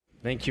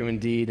Thank you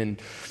indeed. And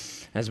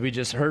as we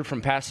just heard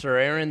from Pastor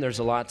Aaron, there's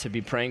a lot to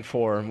be praying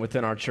for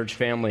within our church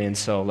family. And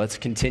so let's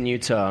continue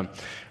to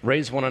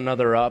raise one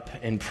another up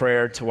in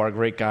prayer to our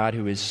great God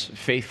who is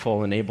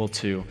faithful and able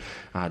to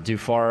do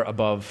far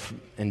above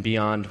and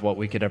beyond what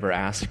we could ever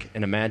ask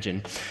and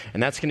imagine.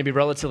 And that's going to be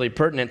relatively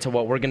pertinent to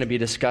what we're going to be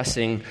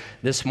discussing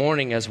this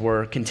morning as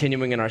we're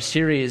continuing in our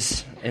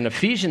series in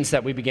Ephesians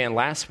that we began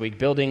last week,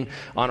 building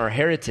on our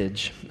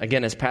heritage.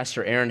 Again, as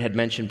Pastor Aaron had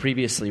mentioned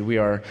previously, we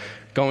are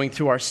going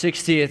through our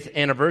 60th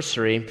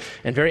anniversary,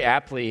 and very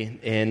aptly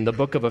in the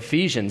book of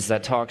Ephesians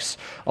that talks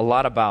a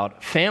lot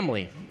about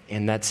family.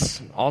 And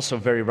that's also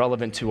very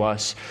relevant to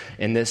us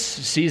in this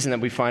season that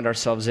we find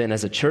ourselves in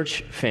as a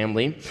church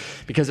family,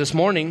 because this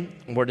morning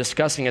we're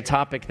discussing a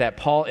topic that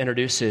Paul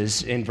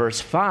introduces in verse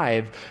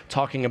 5,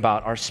 talking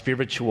about our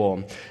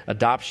spiritual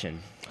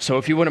adoption. So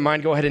if you wouldn't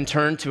mind, go ahead and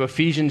turn to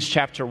Ephesians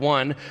chapter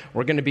 1.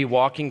 We're going to be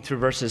walking through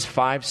verses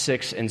 5,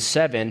 6, and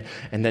 7,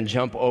 and then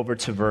jump over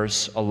to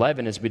verse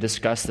 11 as we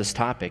discuss this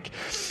topic.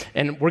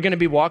 And we're going to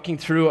be walking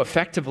through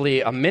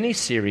effectively a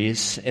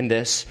mini-series in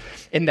this,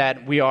 in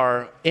that we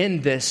are in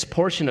this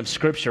portion of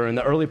Scripture in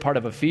the early part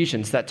of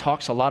Ephesians that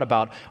talks a lot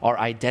about our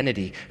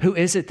identity. Who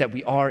is it that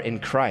we are in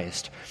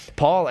Christ?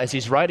 Paul, as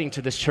he's writing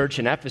to this church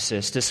in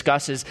Ephesus,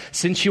 discusses,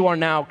 since you are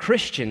now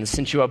Christians,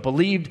 since you have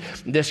believed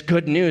this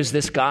good news,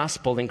 this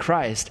gospel in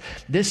Christ,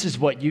 this is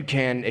what you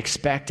can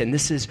expect, and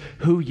this is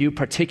who you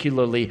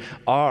particularly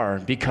are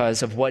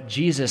because of what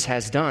Jesus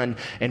has done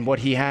and what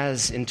he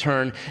has in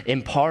turn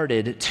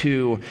imparted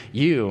to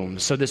you.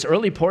 So this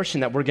early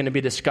portion that we're going to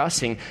be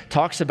discussing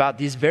talks about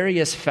these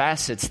various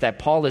facets that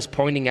Paul is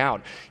pointing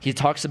out. He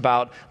talks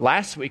about,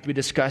 last week we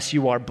discussed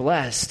you are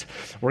blessed.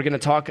 We're going to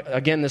talk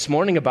again this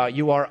morning about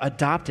you are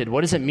adopted.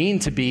 What does it mean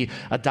to be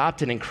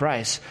adopted in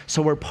Christ?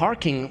 So we're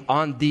parking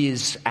on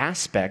these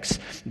aspects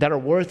that are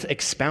worth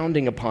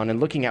expounding upon and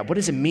looking at. What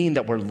does it mean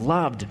that we're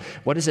loved?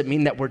 What does it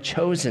mean that we're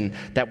chosen,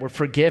 that we're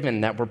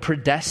forgiven, that we're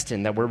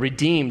predestined, that we're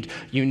redeemed,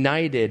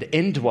 united,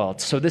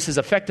 indwelt? So this is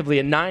effectively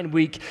a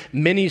 9-week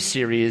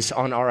mini-series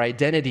on our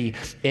identity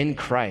in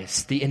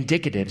Christ, the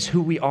indicatives,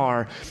 who we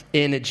are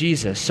in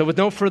Jesus. So with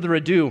no further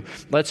ado,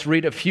 let's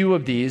read a few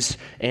of these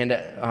and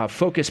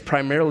focus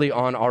primarily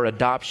on our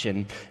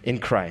adoption in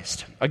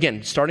Christ.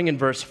 Again, starting in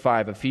verse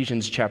 5,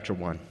 Ephesians chapter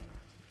 1.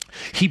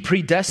 He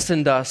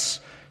predestined us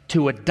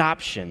to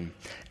adoption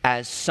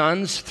as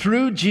sons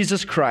through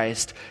Jesus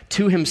Christ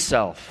to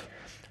himself,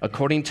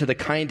 according to the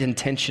kind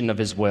intention of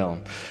his will,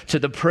 to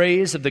the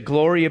praise of the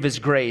glory of his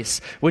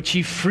grace, which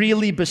he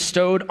freely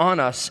bestowed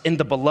on us in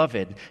the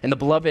beloved. In the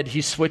beloved,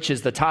 he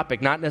switches the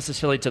topic, not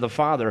necessarily to the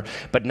Father,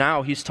 but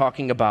now he's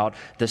talking about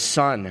the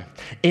Son.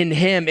 In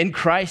him, in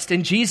Christ,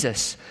 in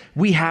Jesus,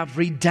 we have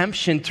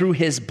redemption through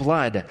his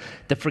blood,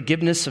 the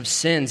forgiveness of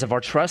sins, of our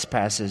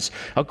trespasses,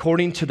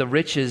 according to the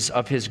riches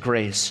of his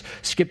grace.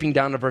 Skipping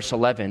down to verse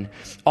 11.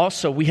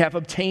 Also, we have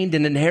obtained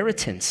an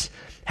inheritance,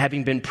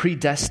 having been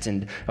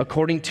predestined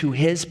according to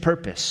his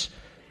purpose,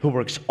 who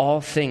works all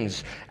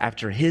things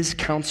after his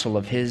counsel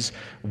of his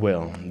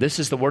will. This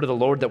is the word of the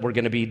Lord that we're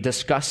going to be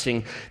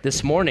discussing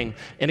this morning.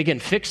 And again,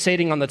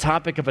 fixating on the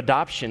topic of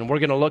adoption, we're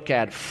going to look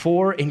at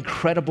 4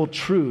 incredible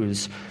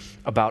truths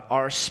about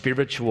our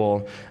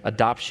spiritual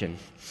adoption.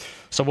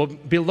 So we'll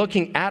be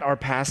looking at our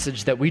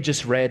passage that we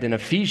just read in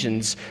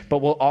Ephesians, but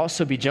we'll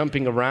also be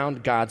jumping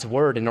around God's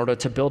word in order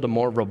to build a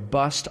more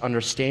robust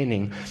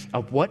understanding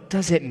of what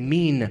does it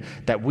mean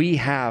that we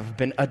have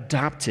been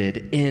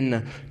adopted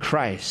in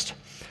Christ.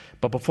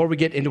 But before we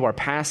get into our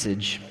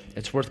passage,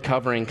 it's worth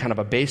covering kind of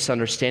a base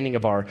understanding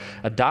of our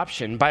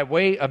adoption. By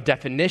way of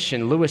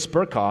definition, Louis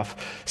Berkhoff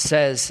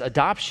says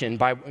adoption,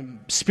 by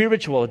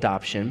spiritual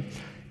adoption,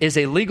 is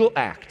a legal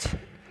act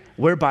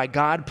whereby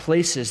God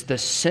places the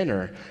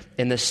sinner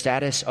in the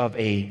status of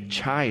a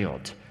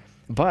child.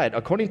 But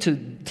according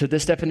to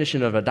this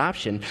definition of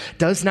adoption,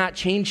 does not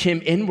change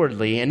him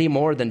inwardly any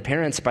more than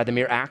parents by the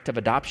mere act of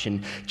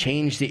adoption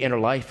change the inner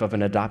life of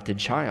an adopted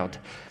child.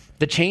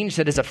 The change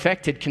that is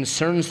affected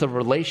concerns the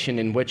relation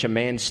in which a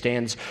man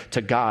stands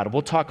to God.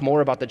 We'll talk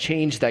more about the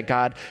change that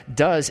God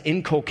does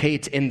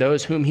inculcate in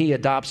those whom he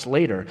adopts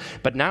later.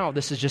 But now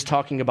this is just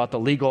talking about the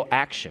legal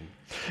action.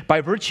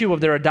 By virtue of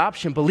their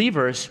adoption,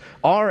 believers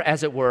are,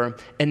 as it were,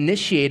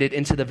 initiated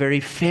into the very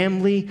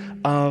family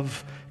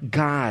of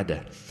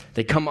God.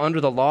 They come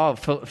under the law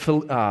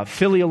of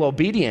filial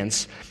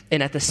obedience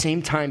and at the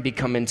same time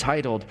become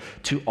entitled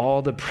to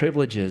all the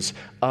privileges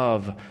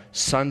of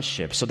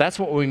sonship. So that's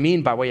what we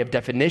mean by way of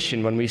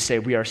definition when we say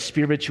we are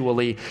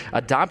spiritually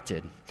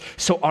adopted.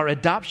 So our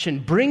adoption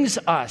brings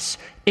us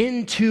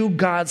into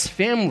God's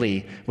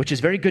family, which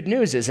is very good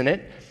news, isn't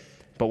it?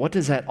 But what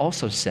does that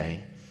also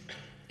say?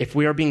 If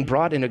we are being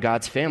brought into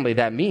God's family,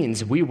 that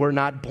means we were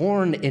not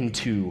born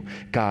into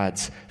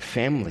God's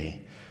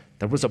family.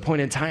 There was a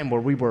point in time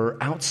where we were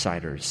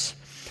outsiders.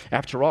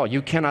 After all,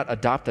 you cannot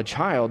adopt a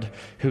child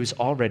who's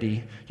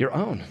already your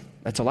own.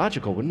 That's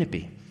illogical, wouldn't it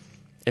be?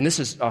 And this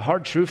is a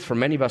hard truth for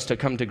many of us to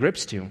come to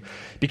grips to.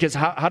 Because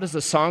how does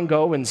the song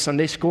go in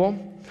Sunday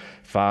school?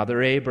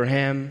 Father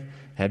Abraham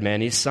had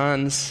many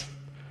sons,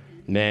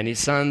 Many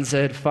sons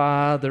had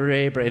Father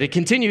Abraham. It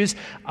continues,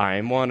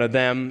 I'm one of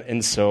them,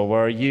 and so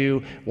are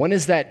you. When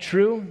is that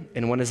true,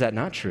 and when is that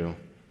not true?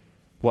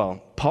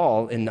 Well,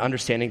 Paul, in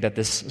understanding that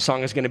this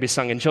song is going to be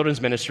sung in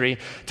children's ministry,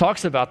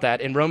 talks about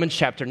that in Romans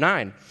chapter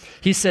 9.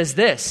 He says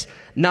this,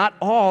 not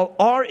all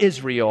are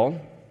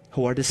Israel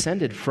who are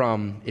descended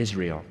from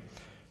Israel,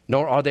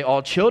 nor are they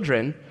all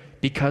children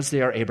because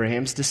they are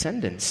Abraham's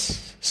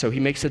descendants. So he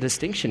makes a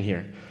distinction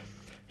here.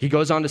 He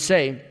goes on to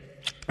say,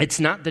 it's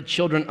not the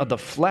children of the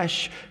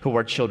flesh who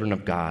are children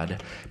of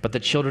God, but the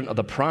children of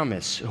the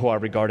promise who are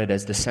regarded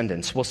as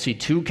descendants. We'll see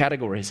two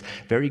categories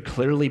very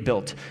clearly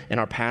built in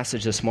our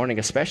passage this morning,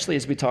 especially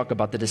as we talk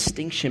about the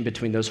distinction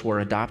between those who are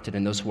adopted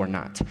and those who are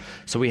not.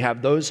 So we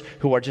have those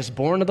who are just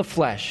born of the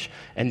flesh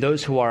and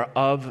those who are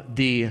of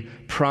the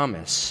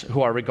promise,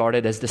 who are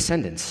regarded as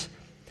descendants.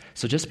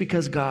 So just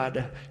because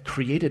God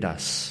created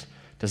us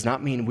does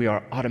not mean we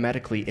are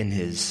automatically in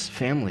his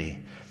family.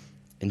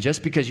 And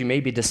just because you may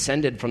be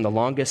descended from the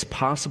longest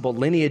possible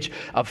lineage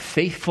of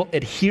faithful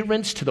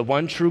adherence to the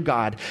one true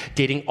God,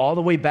 dating all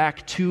the way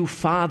back to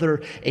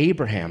Father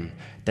Abraham,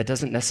 that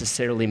doesn't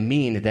necessarily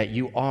mean that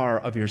you are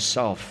of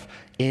yourself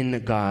in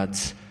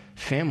God's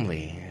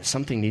family.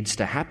 Something needs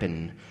to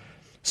happen.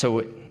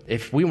 So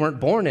if we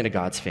weren't born into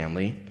God's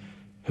family,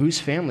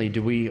 whose family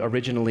do we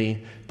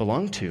originally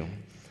belong to?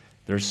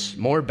 There's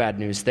more bad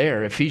news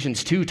there.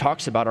 Ephesians 2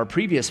 talks about our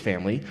previous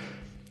family,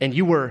 and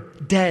you were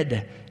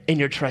dead in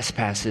your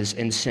trespasses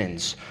and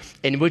sins,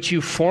 in which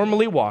you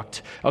formerly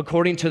walked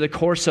according to the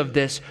course of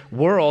this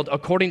world,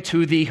 according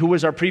to who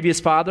was our previous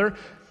father?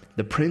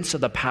 The prince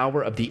of the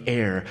power of the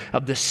air,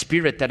 of the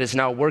spirit that is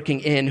now working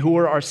in. Who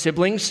are our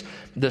siblings?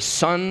 The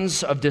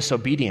sons of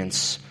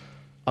disobedience.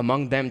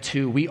 Among them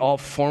too, we all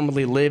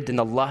formerly lived in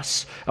the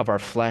lusts of our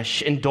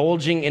flesh,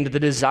 indulging into the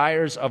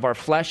desires of our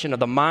flesh and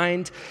of the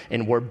mind,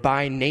 and were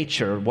by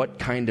nature what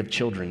kind of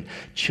children?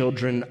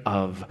 Children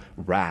of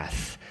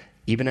wrath,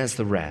 even as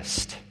the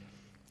rest.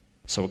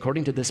 So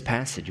according to this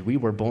passage, we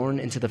were born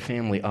into the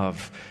family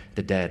of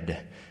the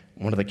dead.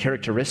 One of the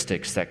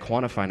characteristics that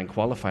quantified and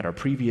qualified our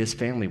previous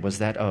family was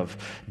that of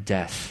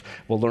death.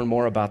 We'll learn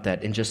more about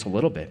that in just a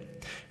little bit.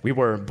 We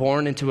were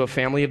born into a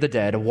family of the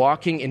dead,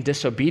 walking in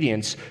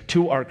disobedience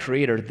to our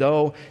Creator.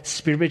 Though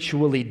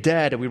spiritually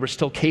dead, we were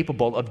still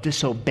capable of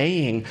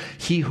disobeying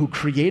He who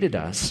created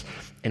us,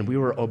 and we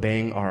were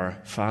obeying our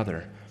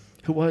Father.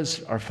 Who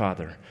was our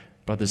Father,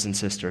 brothers and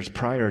sisters,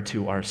 prior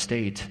to our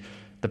state?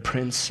 The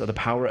prince of the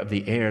power of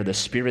the air, the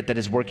spirit that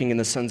is working in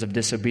the sons of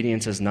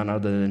disobedience is none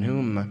other than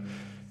whom?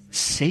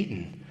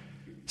 Satan.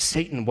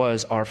 Satan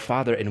was our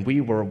father, and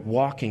we were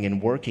walking and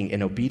working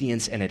in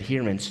obedience and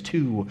adherence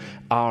to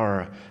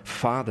our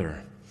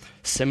Father.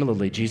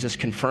 Similarly, Jesus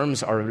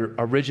confirms our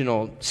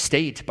original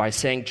state by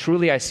saying,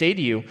 truly I say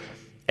to you,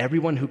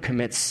 everyone who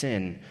commits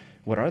sin,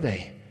 what are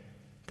they?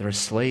 They're a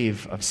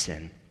slave of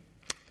sin.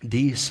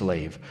 The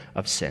slave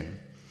of sin.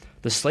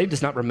 The slave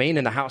does not remain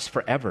in the house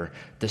forever.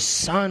 The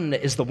son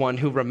is the one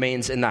who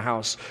remains in the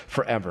house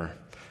forever.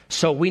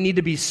 So we need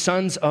to be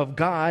sons of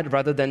God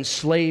rather than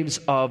slaves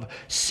of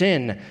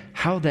sin.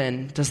 How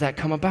then does that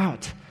come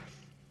about?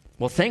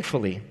 Well,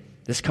 thankfully,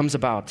 this comes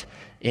about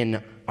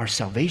in our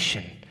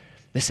salvation.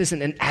 This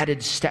isn't an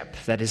added step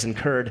that is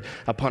incurred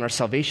upon our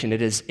salvation.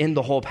 It is in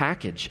the whole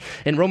package.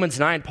 In Romans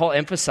 9, Paul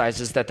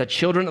emphasizes that the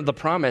children of the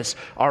promise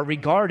are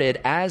regarded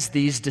as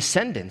these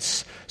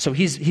descendants. So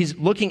he's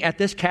looking at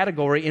this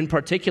category in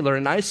particular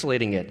and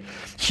isolating it.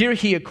 Here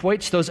he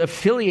equates those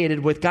affiliated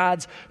with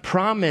God's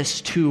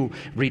promise to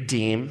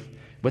redeem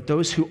with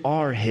those who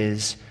are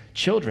his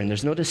children.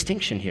 There's no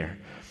distinction here.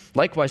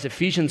 Likewise,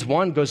 Ephesians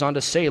 1 goes on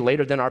to say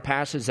later than our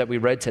passage that we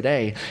read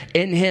today,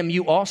 in him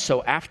you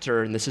also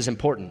after, and this is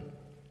important,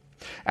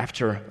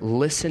 after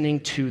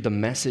listening to the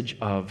message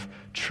of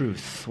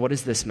truth. What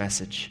is this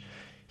message?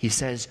 He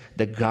says,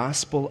 the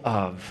gospel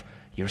of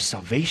your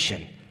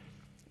salvation.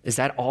 Is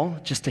that all?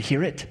 Just to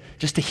hear it?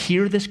 Just to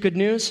hear this good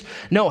news?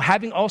 No,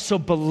 having also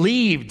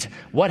believed,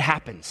 what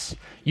happens?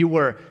 You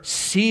were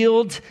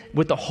sealed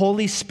with the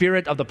Holy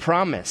Spirit of the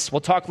promise. We'll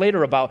talk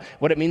later about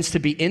what it means to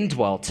be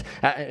indwelt.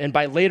 And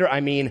by later, I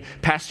mean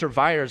Pastor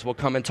Vyers will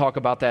come and talk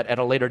about that at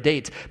a later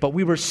date. But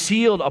we were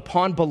sealed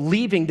upon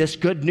believing this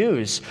good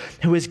news,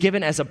 who is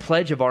given as a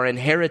pledge of our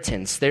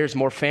inheritance. There's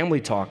more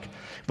family talk.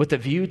 With a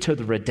view to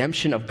the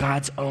redemption of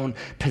God's own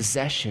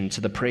possession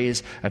to the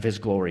praise of his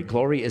glory.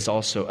 Glory is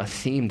also a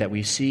theme that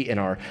we see in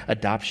our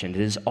adoption.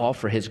 It is all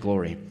for his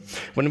glory.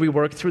 When we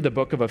worked through the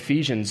book of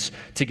Ephesians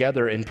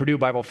together in Purdue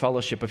Bible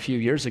Fellowship a few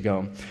years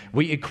ago,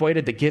 we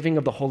equated the giving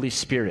of the Holy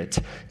Spirit,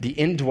 the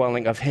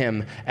indwelling of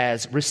him,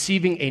 as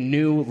receiving a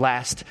new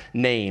last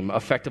name,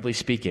 effectively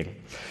speaking.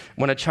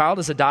 When a child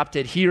is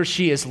adopted, he or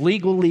she is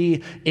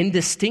legally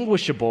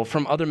indistinguishable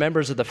from other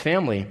members of the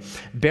family,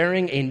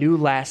 bearing a new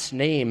last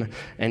name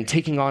and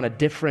taking on a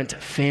different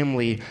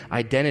family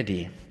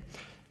identity.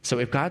 So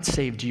if God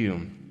saved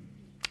you,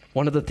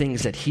 one of the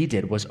things that he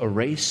did was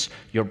erase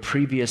your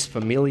previous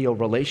familial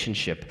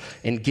relationship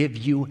and give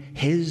you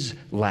his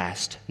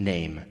last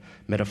name,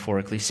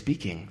 metaphorically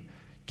speaking.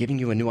 giving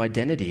you a new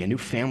identity, a new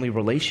family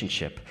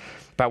relationship.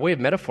 By way of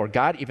metaphor,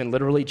 God even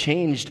literally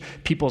changed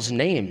people's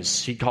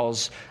names. He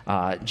calls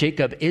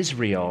Jacob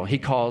Israel. He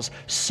calls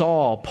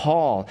Saul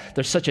Paul.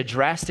 There's such a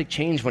drastic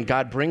change when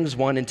God brings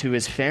one into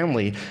his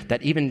family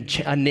that even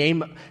a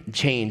name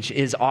change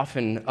is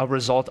often a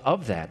result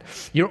of that.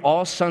 You're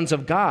all sons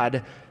of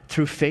God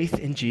through faith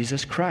in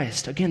Jesus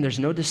Christ. Again, there's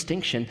no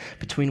distinction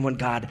between when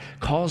God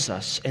calls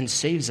us and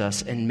saves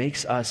us and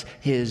makes us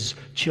his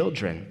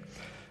children.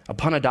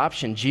 Upon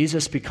adoption,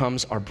 Jesus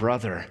becomes our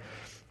brother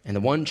and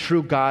the one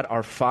true God,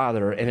 our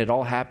Father, and it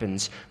all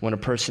happens when a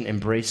person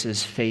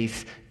embraces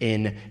faith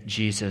in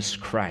Jesus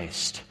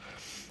Christ.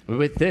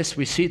 With this,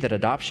 we see that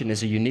adoption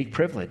is a unique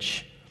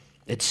privilege.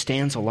 It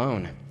stands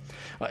alone.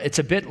 It's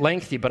a bit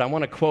lengthy, but I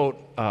want to quote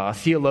a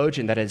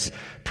theologian that has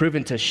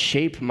proven to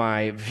shape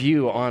my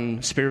view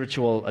on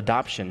spiritual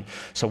adoption.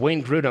 So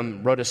Wayne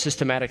Grudem wrote a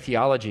systematic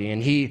theology,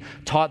 and he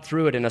taught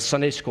through it in a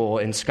Sunday school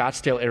in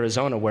Scottsdale,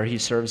 Arizona, where he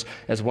serves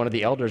as one of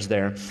the elders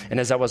there. And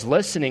as I was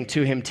listening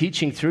to him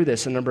teaching through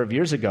this a number of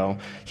years ago,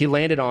 he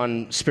landed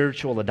on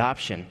spiritual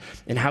adoption,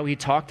 and how he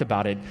talked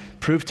about it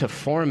proved to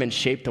form and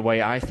shape the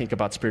way I think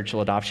about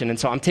spiritual adoption. And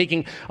so I'm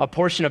taking a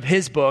portion of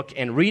his book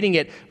and reading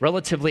it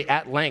relatively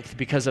at length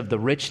because of the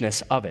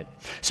richness of it.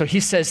 So he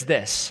says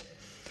this: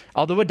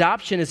 although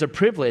adoption is a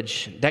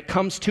privilege that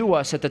comes to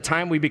us at the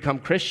time we become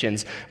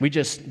Christians, we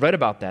just read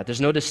about that.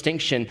 There's no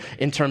distinction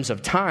in terms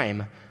of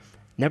time.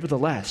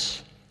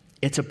 Nevertheless,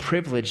 it's a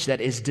privilege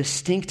that is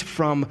distinct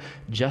from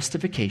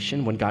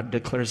justification, when God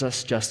declares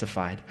us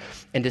justified,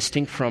 and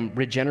distinct from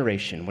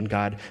regeneration, when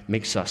God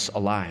makes us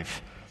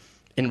alive.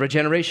 In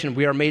regeneration,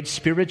 we are made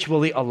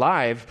spiritually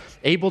alive,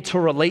 able to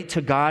relate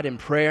to God in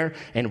prayer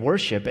and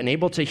worship, and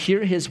able to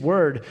hear his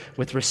word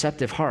with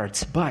receptive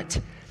hearts. But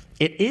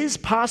it is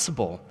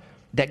possible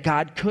that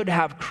God could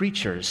have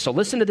creatures, so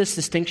listen to this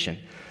distinction,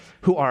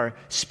 who are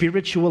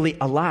spiritually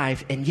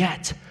alive and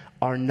yet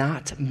are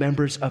not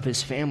members of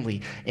his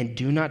family and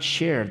do not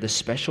share the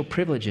special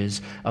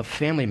privileges of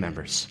family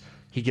members.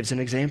 He gives an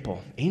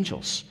example.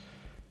 Angels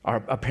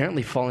are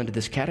apparently fall into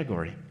this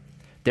category.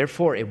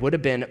 Therefore, it would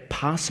have been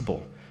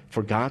possible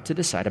for God to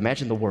decide,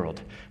 imagine the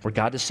world, where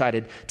God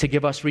decided to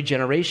give us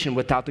regeneration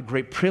without the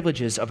great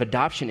privileges of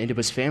adoption into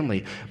his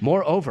family.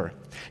 Moreover,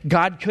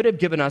 God could have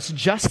given us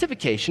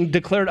justification,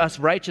 declared us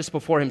righteous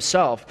before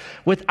himself,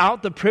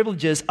 without the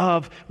privileges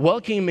of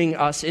welcoming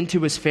us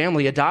into his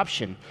family,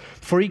 adoption.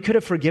 For he could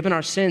have forgiven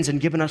our sins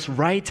and given us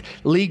right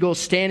legal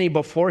standing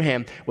before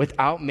him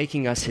without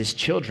making us his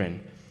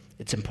children.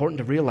 It's important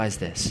to realize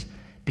this,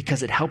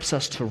 because it helps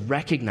us to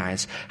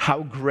recognize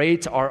how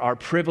great are our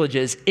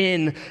privileges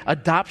in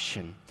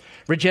adoption.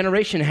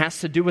 Regeneration has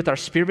to do with our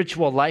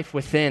spiritual life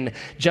within.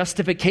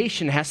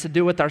 Justification has to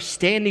do with our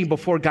standing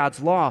before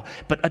God's law.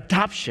 But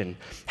adoption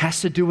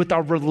has to do with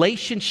our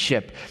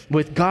relationship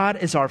with God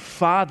as our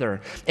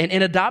Father. And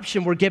in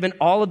adoption, we're given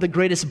all of the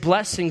greatest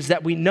blessings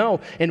that we know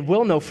and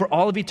will know for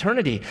all of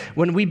eternity.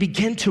 When we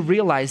begin to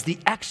realize the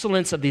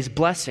excellence of these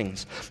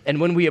blessings, and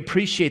when we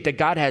appreciate that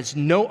God has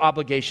no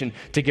obligation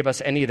to give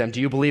us any of them.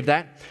 Do you believe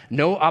that?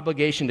 No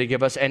obligation to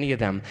give us any of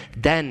them.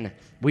 Then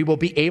we will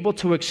be able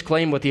to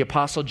exclaim with the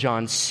Apostle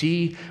John,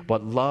 "See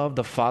what love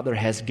the Father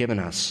has given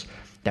us,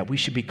 that we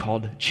should be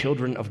called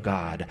children of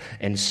God."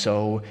 And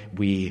so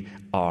we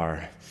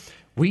are.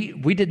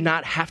 We did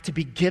not have to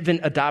be given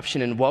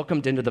adoption and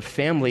welcomed into the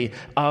family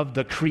of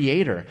the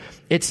Creator.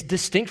 It's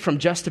distinct from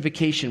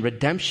justification,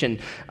 redemption,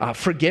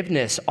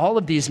 forgiveness, all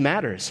of these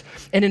matters.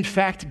 And in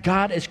fact,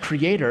 God as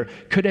Creator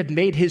could have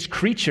made his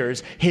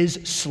creatures his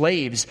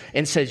slaves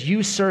and says,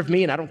 "You serve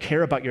me and I don't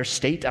care about your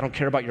state. I don't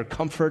care about your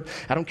comfort.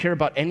 I don't care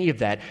about any of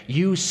that.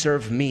 You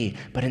serve me."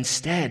 But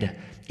instead,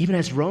 even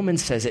as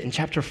Romans says it in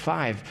chapter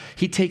 5,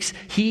 he takes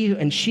he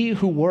and she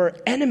who were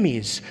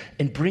enemies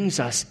and brings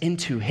us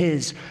into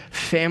his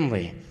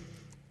family.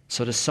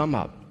 So to sum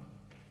up,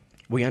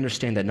 we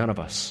understand that none of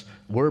us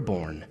were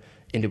born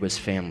into his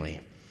family.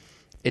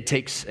 It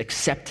takes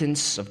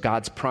acceptance of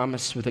God's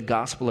promise through the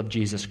gospel of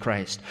Jesus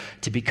Christ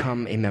to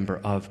become a member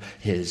of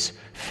his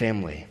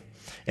family.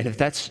 And if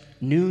that's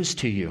news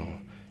to you,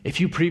 if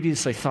you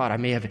previously thought I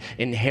may have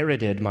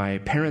inherited my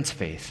parents'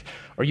 faith,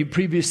 or you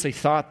previously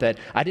thought that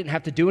I didn't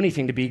have to do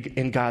anything to be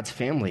in God's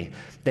family,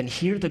 then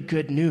hear the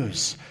good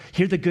news.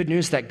 Hear the good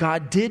news that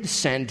God did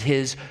send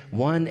his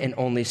one and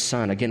only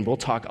Son. Again, we'll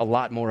talk a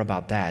lot more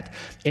about that.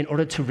 In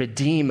order to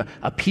redeem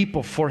a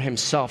people for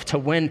himself, to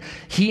win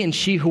he and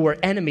she who were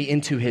enemy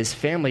into his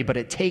family. But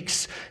it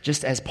takes,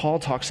 just as Paul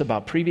talks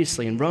about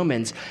previously in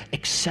Romans,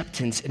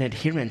 acceptance and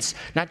adherence.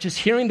 Not just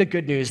hearing the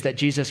good news that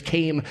Jesus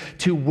came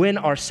to win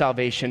our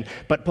salvation, salvation,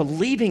 but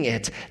believing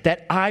it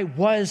that I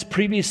was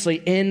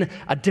previously in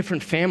a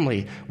different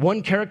family,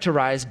 one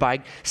characterized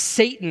by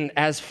Satan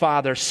as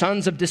father,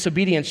 sons of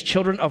disobedience,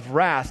 children of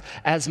wrath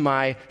as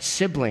my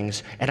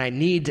siblings, and I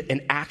need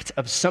an act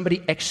of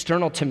somebody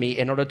external to me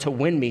in order to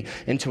win me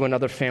into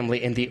another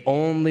family, and the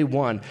only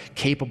one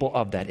capable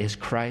of that is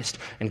Christ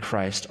and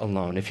Christ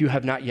alone. If you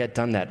have not yet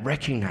done that,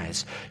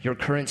 recognize your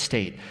current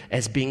state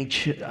as being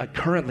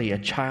currently a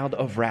child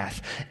of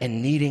wrath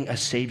and needing a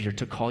Savior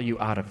to call you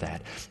out of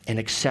that, and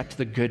accept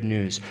the good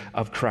news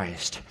of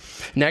Christ.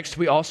 Next,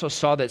 we also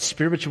saw that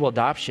spiritual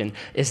adoption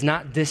is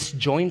not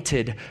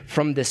disjointed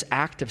from this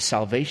act of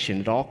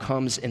salvation. It all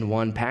comes in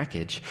one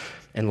package.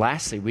 And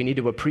lastly, we need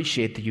to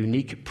appreciate the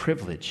unique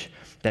privilege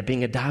that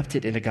being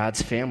adopted into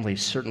God's family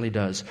certainly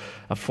does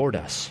afford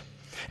us.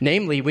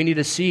 Namely, we need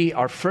to see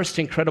our first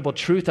incredible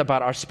truth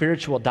about our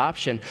spiritual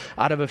adoption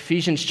out of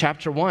Ephesians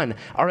chapter 1.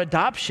 Our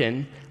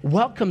adoption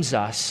welcomes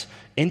us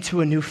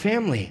into a new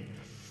family.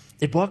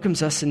 It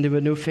welcomes us into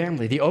a new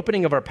family. The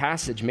opening of our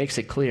passage makes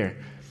it clear.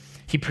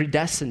 He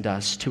predestined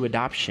us to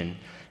adoption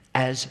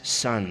as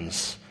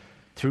sons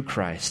through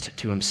Christ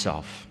to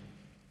himself.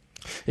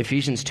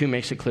 Ephesians 2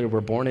 makes it clear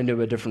we're born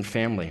into a different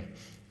family,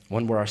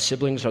 one where our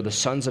siblings are the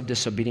sons of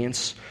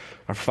disobedience.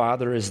 Our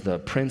father is the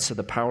prince of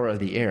the power of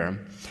the air.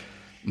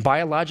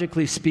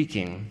 Biologically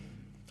speaking,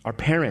 our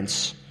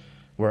parents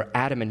were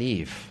Adam and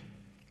Eve.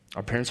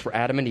 Our parents were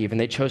Adam and Eve,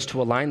 and they chose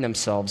to align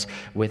themselves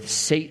with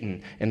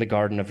Satan in the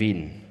Garden of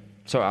Eden.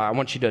 So I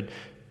want you to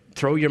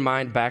throw your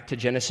mind back to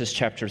Genesis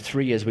chapter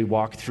 3 as we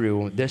walk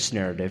through this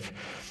narrative.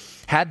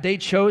 Had they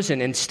chosen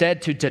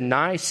instead to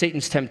deny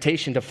Satan's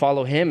temptation to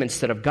follow him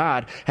instead of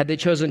God, had they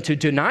chosen to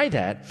deny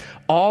that,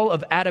 all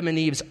of Adam and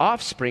Eve's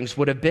offsprings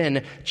would have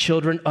been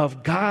children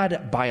of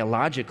God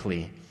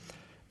biologically.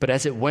 But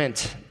as it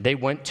went, they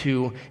went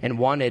to and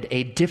wanted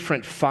a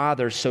different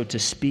father, so to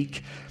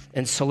speak,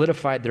 and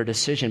solidified their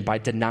decision by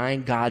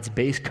denying God's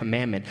base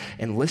commandment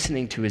and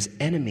listening to his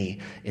enemy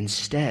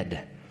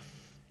instead.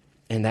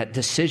 And that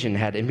decision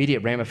had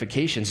immediate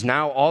ramifications.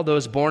 Now all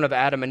those born of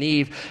Adam and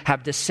Eve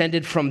have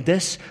descended from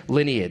this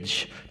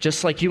lineage.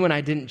 Just like you and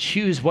I didn't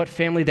choose what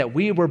family that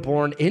we were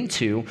born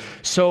into,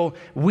 so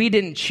we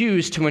didn't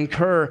choose to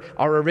incur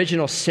our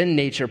original sin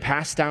nature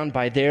passed down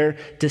by their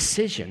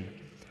decision.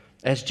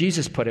 As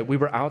Jesus put it, we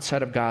were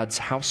outside of God's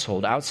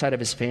household, outside of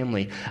his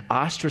family,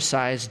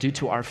 ostracized due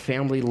to our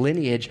family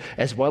lineage,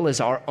 as well as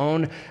our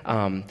own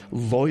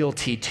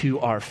loyalty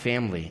to our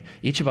family.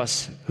 Each of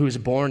us who is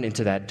born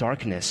into that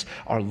darkness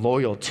are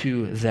loyal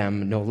to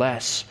them, no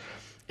less.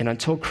 And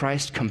until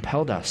Christ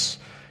compelled us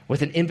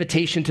with an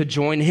invitation to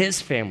join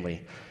his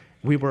family,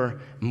 we were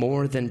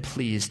more than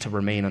pleased to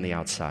remain on the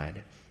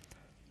outside.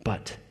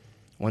 But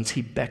once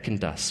he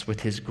beckoned us with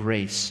his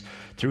grace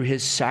through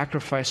his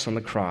sacrifice on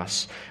the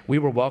cross, we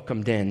were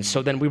welcomed in.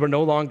 So then we were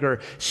no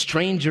longer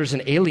strangers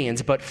and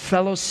aliens, but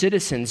fellow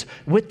citizens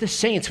with the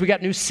saints. We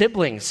got new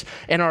siblings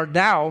and are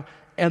now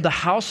in the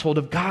household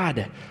of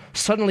God.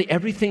 Suddenly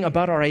everything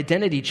about our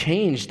identity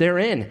changed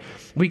therein.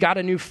 We got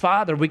a new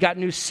father. We got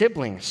new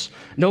siblings.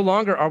 No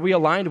longer are we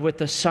aligned with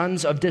the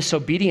sons of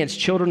disobedience,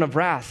 children of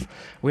wrath.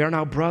 We are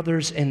now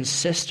brothers and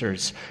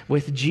sisters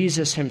with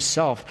Jesus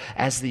himself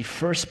as the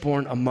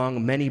firstborn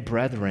among many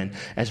brethren,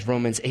 as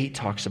Romans 8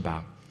 talks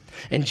about.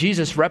 And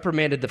Jesus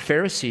reprimanded the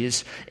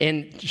Pharisees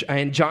in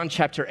John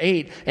chapter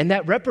 8, and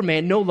that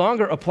reprimand no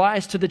longer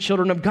applies to the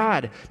children of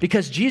God,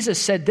 because Jesus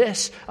said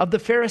this of the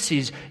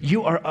Pharisees: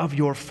 you are of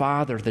your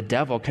father, the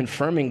devil,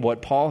 confirming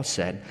what Paul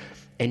said,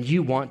 and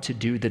you want to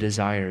do the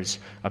desires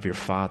of your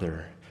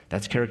father.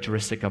 That's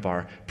characteristic of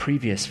our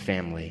previous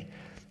family.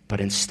 But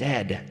as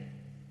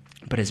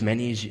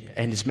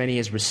many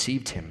as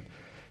received him,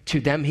 to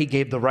them he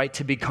gave the right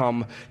to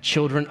become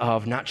children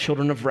of, not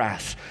children of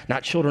wrath,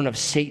 not children of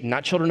Satan,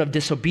 not children of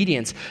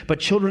disobedience,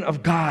 but children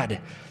of God,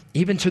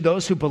 even to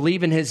those who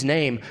believe in his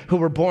name, who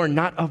were born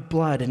not of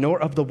blood,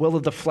 nor of the will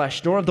of the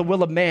flesh, nor of the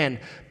will of man,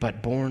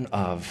 but born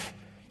of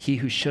he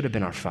who should have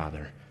been our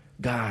Father,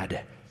 God.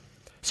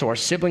 So our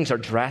siblings are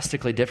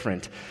drastically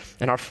different,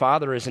 and our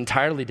Father is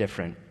entirely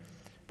different.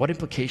 What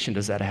implication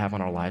does that have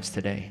on our lives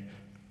today?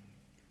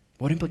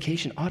 What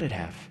implication ought it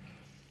have?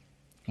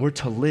 We're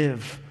to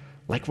live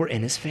like we're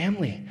in his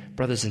family,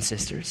 brothers and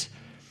sisters.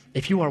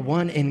 If you are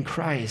one in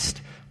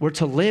Christ, we're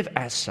to live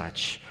as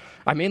such.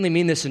 I mainly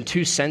mean this in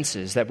two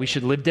senses, that we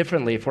should live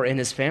differently if we're in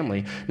his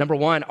family. Number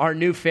one, our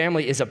new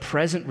family is a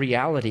present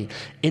reality,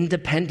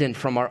 independent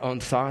from our own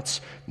thoughts,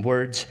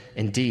 words,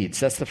 and deeds.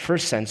 That's the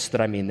first sense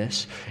that I mean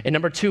this. And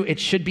number two, it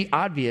should be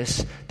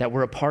obvious that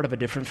we're a part of a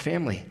different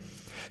family.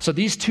 So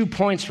these 2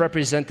 points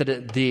represent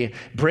the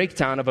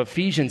breakdown of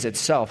Ephesians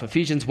itself.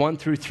 Ephesians 1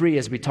 through 3,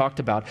 as we talked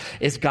about,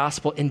 is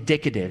gospel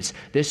indicatives.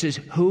 This is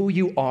who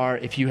you are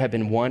if you have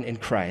been one in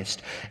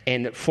Christ.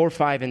 And 4,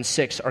 5, and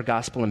 6 are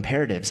gospel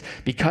imperatives.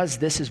 Because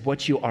this is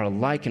what you are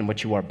like and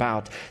what you are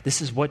about,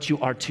 this is what you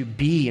are to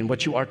be and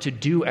what you are to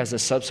do as a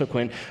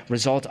subsequent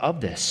result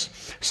of this.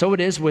 So it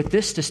is with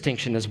this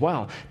distinction as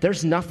well.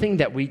 There's nothing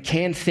that we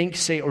can think,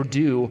 say, or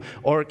do,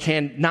 or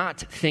can not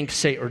think,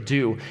 say, or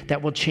do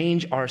that will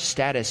change our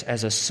status status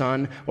as a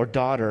son or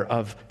daughter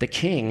of the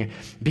King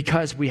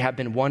because we have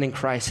been one in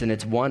Christ, and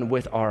it's one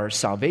with our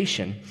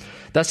salvation.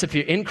 Thus, if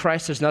you're in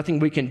Christ, there's nothing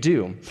we can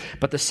do.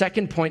 But the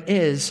second point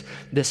is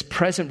this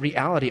present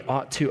reality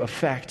ought to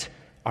affect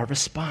our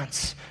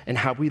response and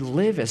how we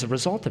live as a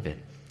result of it.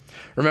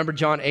 Remember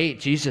John 8,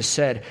 Jesus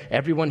said,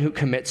 everyone who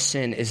commits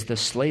sin is the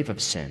slave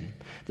of sin.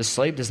 The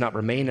slave does not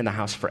remain in the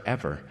house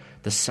forever.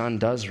 The son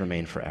does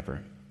remain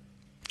forever.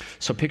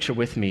 So picture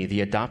with me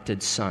the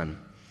adopted son,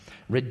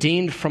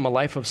 redeemed from a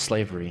life of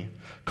slavery,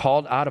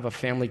 called out of a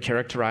family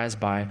characterized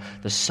by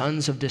the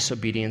sons of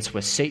disobedience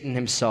with Satan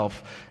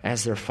himself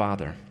as their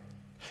father.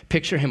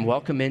 Picture him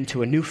welcome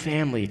into a new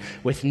family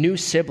with new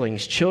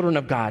siblings, children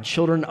of God,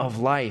 children of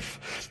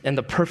life, and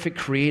the perfect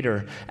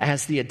creator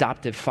as the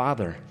adoptive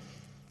father.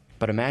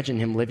 But imagine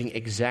him living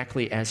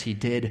exactly as he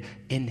did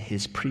in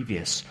his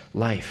previous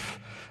life,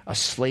 a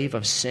slave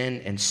of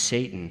sin and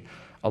Satan,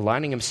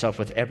 aligning himself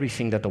with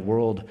everything that the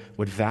world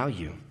would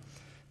value.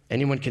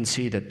 Anyone can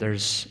see that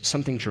there's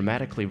something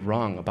dramatically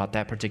wrong about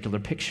that particular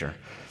picture.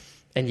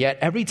 And yet,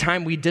 every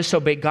time we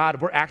disobey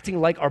God, we're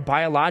acting like our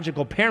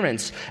biological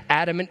parents,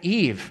 Adam and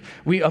Eve.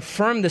 We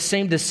affirm the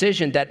same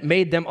decision that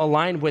made them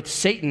align with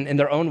Satan in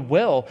their own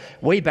will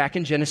way back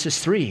in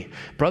Genesis 3.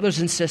 Brothers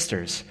and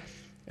sisters,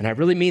 and I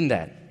really mean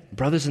that,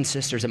 brothers and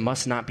sisters, it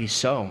must not be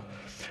so.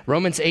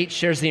 Romans 8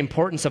 shares the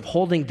importance of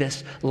holding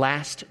this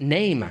last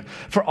name.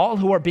 For all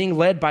who are being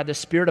led by the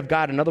Spirit of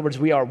God, in other words,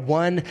 we are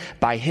one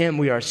by Him,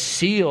 we are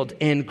sealed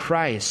in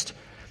Christ.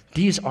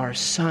 These are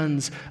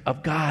sons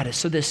of God.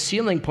 So this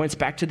sealing points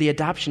back to the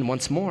adoption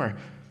once more.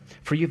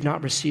 For you've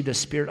not received a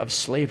spirit of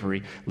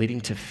slavery leading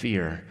to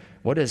fear.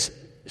 What does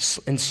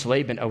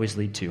enslavement always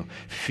lead to?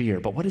 Fear.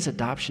 But what does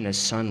adoption as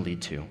son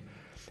lead to?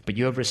 But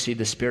you have received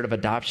the spirit of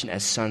adoption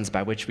as sons,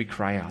 by which we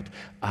cry out,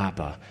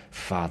 Abba,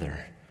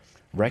 Father.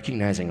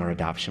 Recognizing our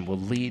adoption will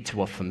lead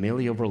to a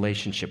familial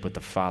relationship with the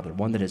Father,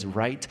 one that is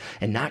right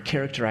and not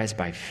characterized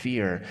by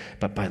fear,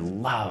 but by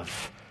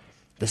love.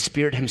 The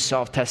Spirit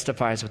himself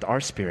testifies with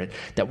our spirit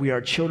that we are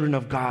children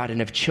of God,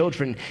 and if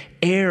children,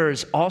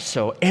 heirs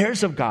also,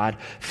 heirs of God,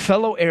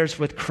 fellow heirs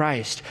with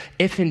Christ.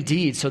 If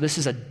indeed, so this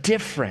is a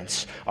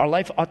difference, our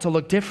life ought to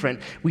look different,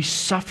 we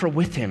suffer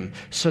with him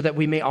so that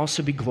we may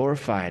also be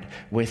glorified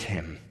with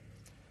him.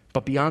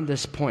 But beyond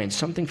this point,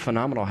 something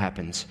phenomenal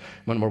happens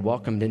when we're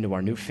welcomed into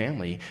our new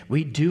family.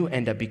 We do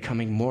end up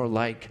becoming more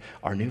like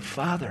our new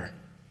Father.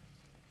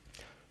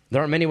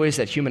 There are many ways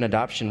that human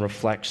adoption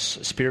reflects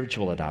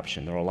spiritual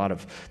adoption. There are a lot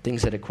of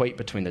things that equate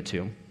between the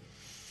two.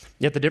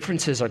 Yet the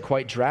differences are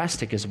quite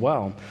drastic as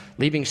well,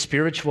 leaving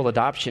spiritual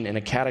adoption in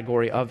a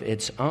category of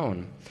its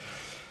own.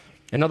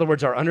 In other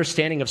words, our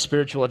understanding of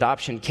spiritual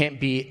adoption can't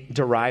be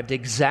derived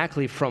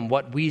exactly from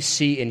what we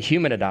see in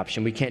human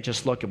adoption. We can't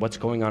just look at what's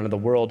going on in the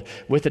world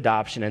with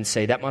adoption and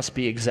say that must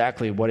be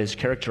exactly what is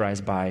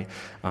characterized by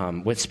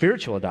with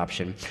spiritual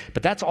adoption.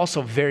 But that's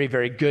also very,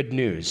 very good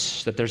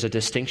news that there's a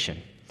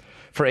distinction.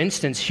 For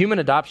instance, human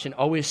adoption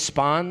always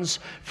spawns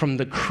from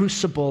the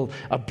crucible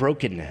of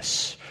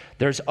brokenness.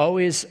 There's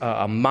always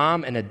a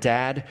mom and a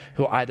dad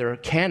who either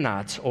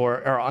cannot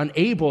or are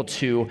unable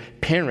to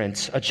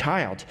parent a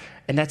child.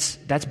 And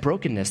that's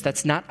brokenness.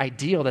 That's not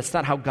ideal. That's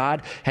not how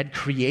God had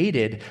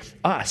created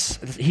us.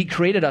 He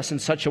created us in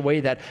such a way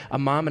that a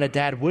mom and a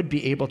dad would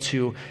be able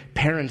to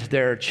parent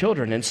their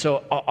children. And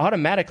so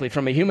automatically,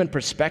 from a human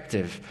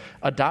perspective,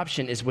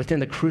 adoption is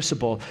within the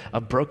crucible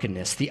of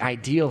brokenness. The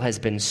ideal has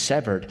been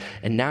severed,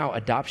 and now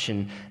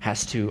adoption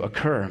has to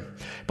occur.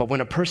 But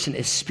when a person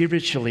is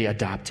spiritually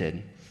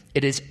adopted,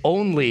 it is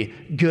only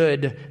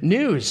good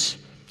news.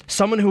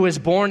 Someone who is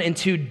born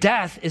into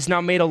death is now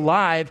made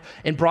alive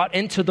and brought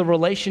into the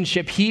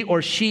relationship he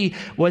or she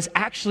was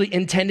actually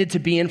intended to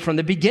be in from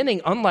the beginning,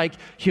 unlike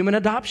human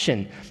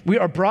adoption. We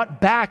are brought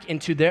back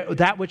into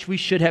that which we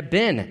should have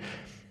been.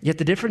 Yet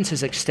the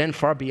differences extend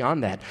far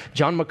beyond that.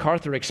 John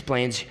MacArthur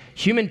explains,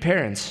 human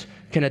parents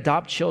can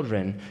adopt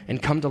children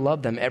and come to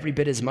love them every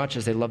bit as much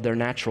as they love their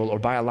natural or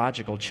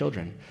biological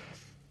children.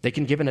 They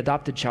can give an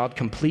adopted child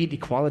complete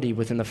equality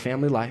within the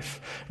family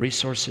life,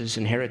 resources,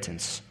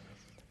 inheritance.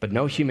 But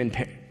no human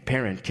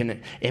parent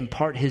can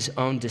impart his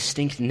own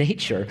distinct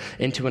nature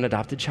into an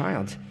adopted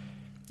child.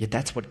 Yet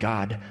that's what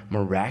God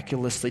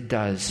miraculously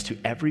does to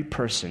every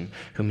person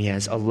whom he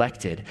has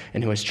elected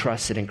and who has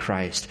trusted in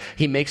Christ.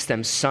 He makes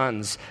them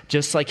sons,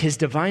 just like his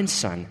divine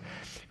Son.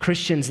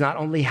 Christians not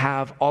only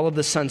have all of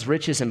the Son's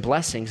riches and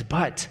blessings,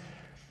 but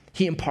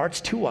he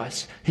imparts to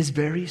us his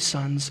very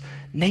Son's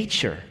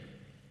nature.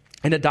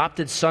 An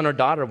adopted son or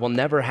daughter will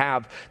never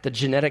have the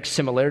genetic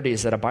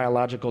similarities that a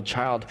biological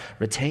child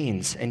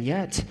retains. And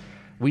yet,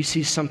 we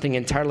see something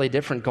entirely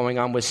different going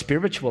on with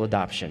spiritual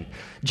adoption.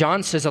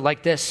 John says it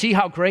like this, "See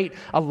how great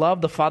a love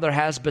the Father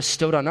has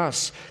bestowed on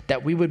us,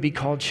 that we would be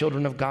called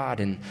children of God,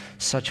 and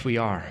such we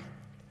are.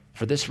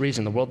 For this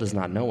reason, the world does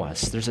not know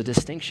us." There's a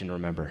distinction,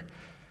 remember.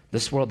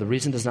 This world, the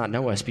reason does not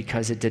know us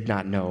because it did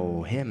not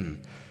know him.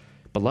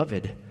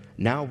 Beloved,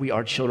 now we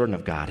are children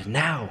of God.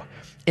 Now,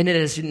 and it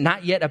has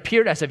not yet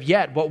appeared as of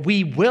yet what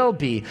we will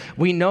be.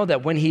 We know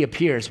that when he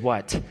appears,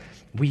 what?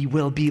 We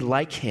will be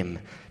like him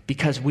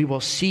because we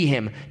will see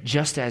him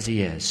just as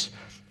he is.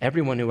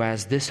 Everyone who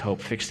has this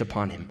hope fixed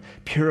upon him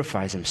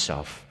purifies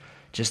himself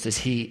just as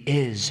he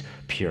is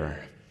pure.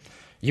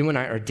 You and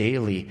I are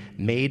daily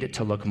made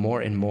to look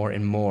more and more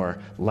and more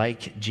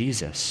like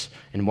Jesus.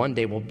 And one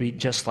day we'll be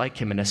just like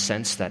him in a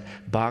sense that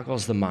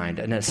boggles the mind,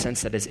 in a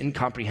sense that is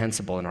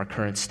incomprehensible in our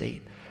current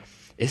state.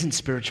 Isn't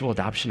spiritual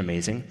adoption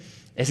amazing?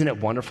 Isn't it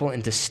wonderful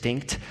and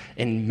distinct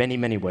in many,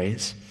 many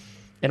ways?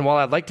 And while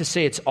I'd like to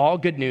say it's all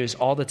good news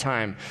all the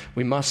time,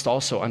 we must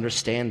also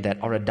understand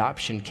that our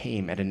adoption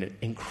came at an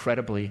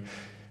incredibly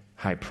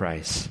high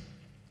price.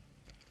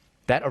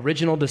 That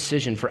original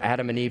decision for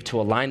Adam and Eve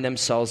to align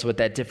themselves with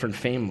that different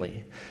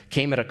family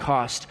came at a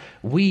cost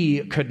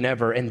we could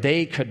never and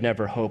they could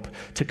never hope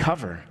to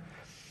cover.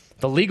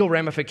 The legal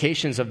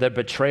ramifications of their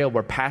betrayal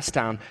were passed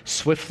down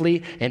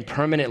swiftly and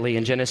permanently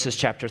in Genesis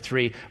chapter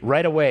 3.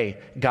 Right away,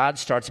 God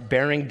starts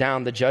bearing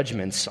down the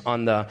judgments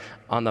on the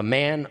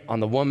man, on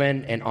the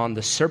woman, and on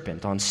the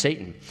serpent, on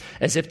Satan,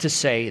 as if to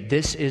say,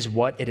 this is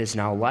what it is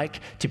now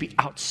like to be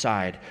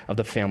outside of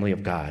the family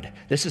of God.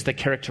 This is the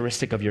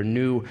characteristic of your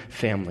new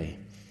family.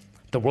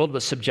 The world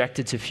was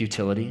subjected to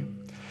futility.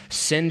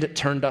 Sin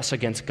turned us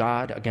against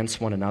God,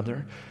 against one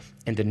another,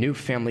 and the new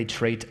family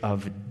trait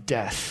of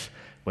death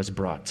was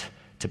brought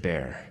to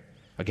bear.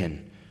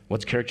 Again,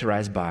 what's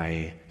characterized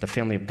by the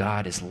family of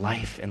God is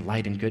life and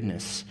light and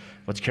goodness.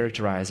 What's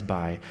characterized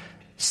by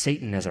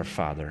Satan as our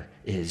father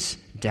is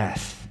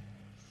death.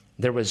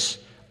 There was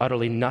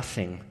utterly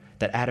nothing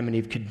that Adam and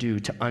Eve could do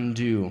to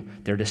undo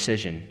their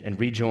decision and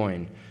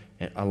rejoin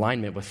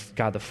alignment with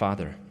God the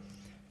Father.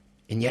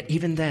 And yet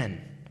even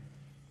then,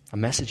 a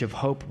message of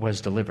hope was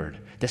delivered.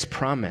 This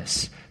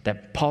promise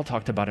that Paul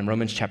talked about in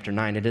Romans chapter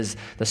 9, it is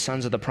the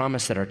sons of the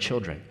promise that are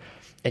children.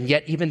 And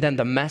yet, even then,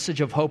 the message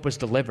of hope was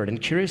delivered.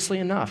 And curiously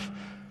enough,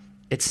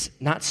 it's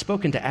not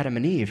spoken to Adam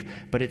and Eve,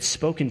 but it's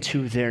spoken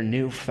to their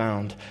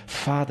newfound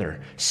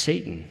father,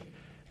 Satan.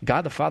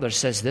 God the Father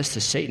says this to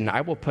Satan,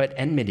 I will put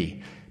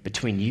enmity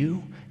between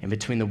you and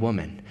between the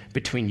woman,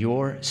 between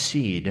your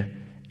seed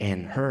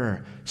and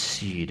her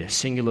seed,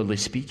 singularly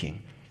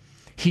speaking.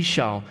 He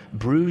shall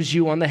bruise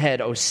you on the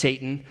head, O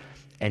Satan,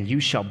 and you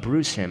shall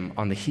bruise him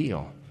on the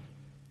heel.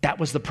 That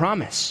was the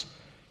promise.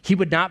 He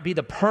would not be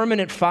the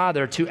permanent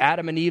father to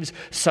Adam and Eve's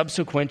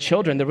subsequent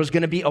children. There was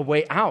going to be a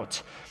way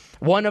out.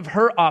 One of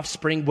her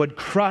offspring would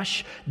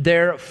crush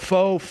their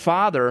faux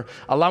father,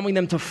 allowing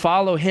them to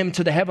follow him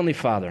to the heavenly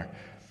Father.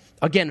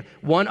 Again,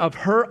 one of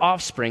her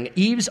offspring,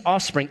 Eve's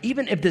offspring,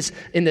 even if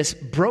in this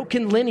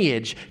broken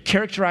lineage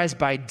characterized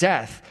by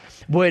death,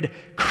 would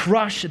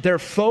crush their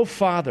faux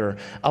father,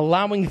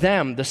 allowing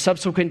them, the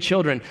subsequent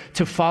children,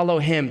 to follow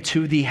him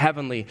to the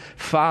heavenly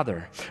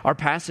Father. Our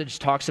passage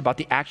talks about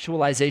the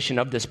actualization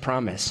of this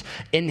promise.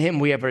 In him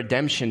we have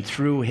redemption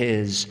through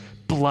his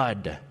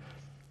blood.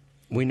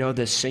 We know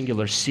this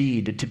singular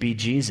seed to be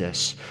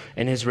Jesus,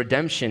 and his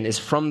redemption is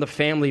from the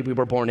family we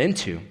were born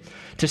into.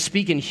 To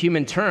speak in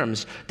human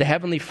terms, the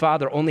heavenly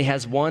Father only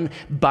has one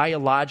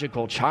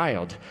biological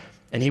child,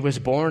 and he was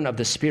born of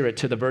the Spirit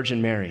to the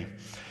Virgin Mary.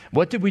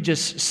 What did we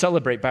just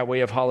celebrate by way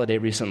of holiday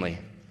recently?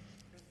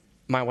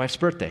 My wife's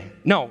birthday.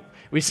 No,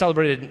 we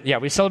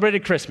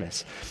celebrated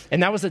Christmas.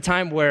 And that was the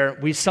time where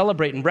we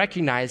celebrate and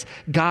recognize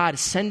God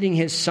sending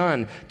his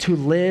son to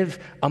live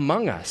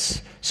among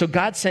us. So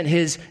God sent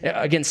his,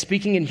 again,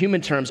 speaking in human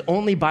terms,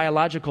 only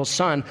biological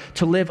son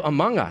to live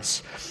among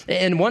us.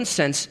 In one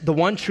sense, the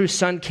one true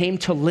son came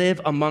to live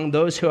among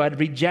those who had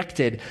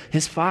rejected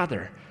his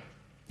father.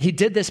 He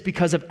did this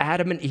because of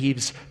Adam and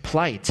Eve's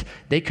plight.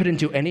 They couldn't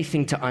do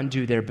anything to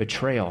undo their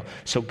betrayal.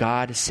 So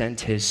God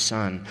sent his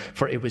son,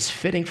 for it was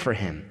fitting for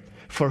him,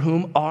 for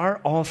whom are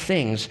all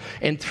things,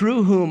 and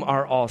through whom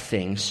are all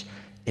things,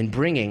 in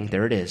bringing,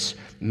 there it is,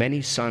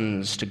 many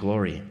sons to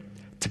glory,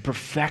 to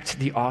perfect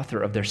the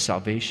author of their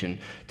salvation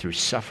through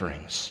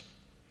sufferings.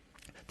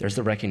 There's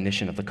the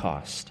recognition of the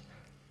cost.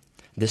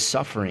 This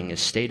suffering is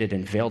stated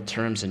in veiled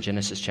terms in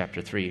Genesis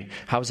chapter 3.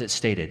 How is it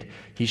stated?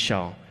 He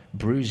shall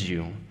bruise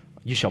you.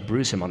 You shall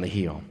bruise him on the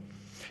heel.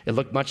 It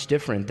looked much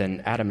different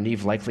than Adam and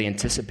Eve likely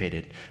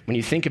anticipated. When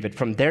you think of it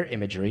from their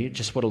imagery, it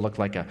just would have looked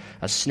like a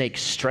snake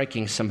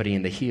striking somebody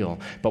in the heel.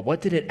 But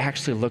what did it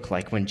actually look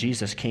like when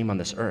Jesus came on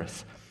this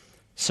earth?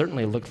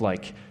 Certainly looked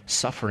like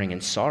suffering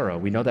and sorrow.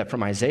 We know that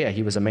from Isaiah.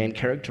 He was a man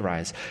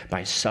characterized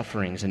by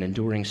sufferings and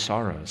enduring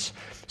sorrows.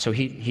 So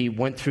he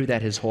went through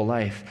that his whole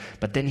life.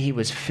 But then he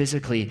was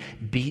physically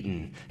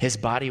beaten. His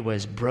body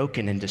was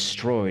broken and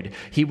destroyed.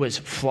 He was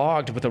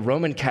flogged with a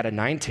Roman cat of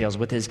nine tails,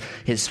 with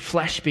his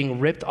flesh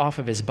being ripped off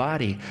of his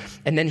body.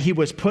 And then he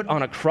was put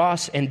on a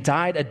cross and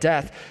died a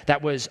death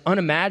that was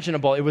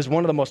unimaginable. It was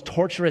one of the most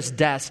torturous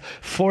deaths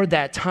for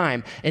that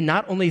time. And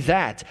not only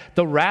that,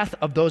 the wrath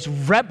of those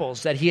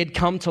rebels that he had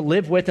come to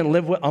live with and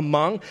live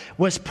among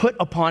was put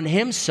upon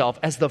himself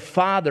as the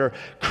Father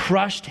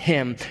crushed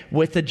him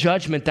with the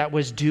judgment that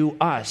was due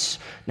us.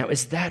 Now,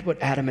 is that what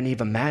Adam and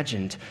Eve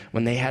imagined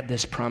when they had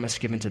this promise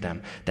given to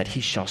them, that he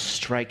shall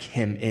strike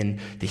him in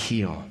the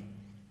heel?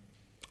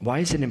 Why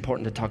is it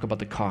important to talk about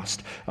the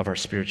cost of our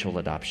spiritual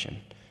adoption?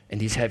 in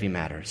these heavy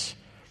matters.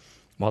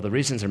 While the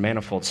reasons are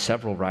manifold,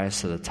 several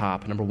rise to the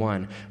top. Number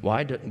one,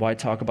 why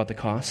talk about the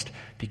cost?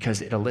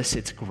 Because it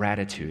elicits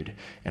gratitude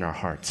in our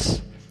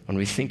hearts. When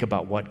we think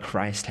about what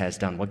Christ has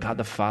done, what God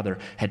the Father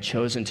had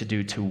chosen to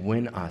do to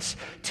win us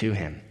to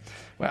him.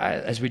 Well,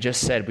 as we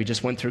just said, we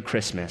just went through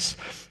Christmas.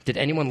 Did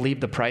anyone leave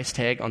the price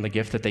tag on the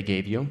gift that they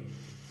gave you?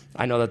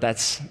 I know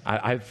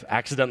I've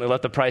accidentally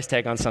left the price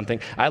tag on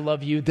something. I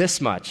love you this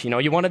much.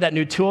 You wanted that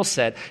new tool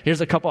set. Here's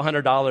a couple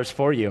 $100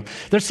 for you.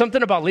 There's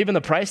something about leaving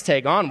the price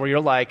tag on where you're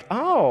like,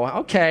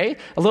 oh, okay,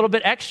 a little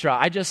bit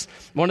extra.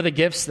 One of the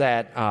gifts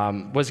that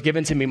was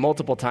given to me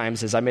multiple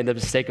times is I made the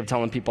mistake of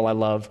telling people I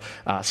love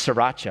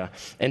sriracha.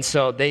 And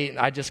so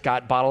I just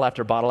got bottle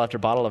after bottle after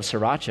bottle of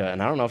sriracha.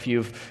 And I don't know if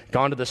you've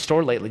gone to the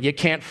store lately. You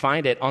can't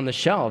find it on the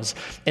shelves.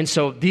 And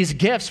so these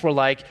gifts were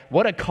like,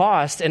 what a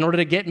cost in order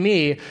to get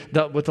me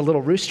with the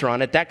little rooster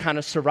on it, that kind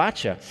of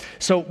sriracha.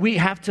 So we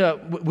have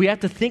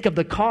to think of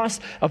the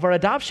cost of our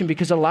adoption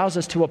because it allows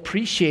us to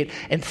appreciate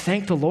and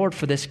thank the Lord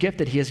for this gift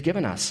that he has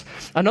given us.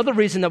 Another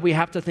reason that we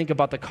have to think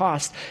about the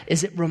cost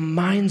is it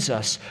reminds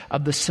us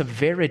of the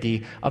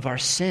severity of our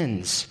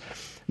sins.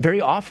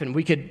 Very often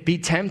we could be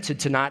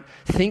tempted to not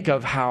think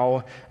of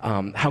how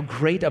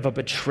great of a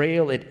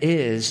betrayal it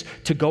is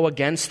to go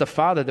against the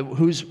Father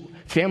whose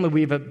family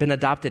we've been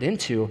adopted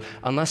into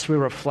unless we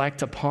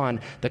reflect upon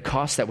the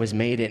cost that was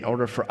made in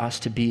order for us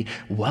to be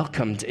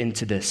welcomed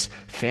into this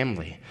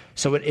family.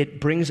 So it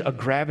brings a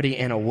gravity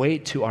and a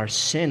weight to our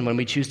sin when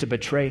we choose to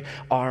betray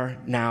our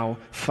now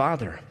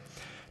Father.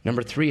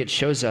 Number 3, it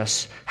shows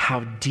us how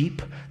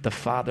deep the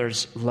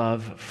Father's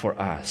love for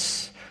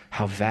us,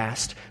 how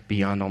vast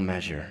beyond all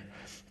measure,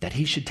 that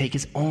he should take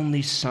his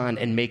only Son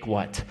and make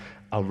what?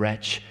 A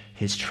wretch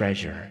his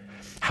treasure.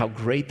 How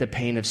great the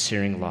pain of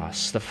searing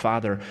loss. The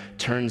Father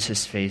turns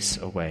his face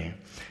away,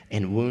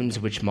 and wounds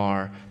which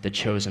mar the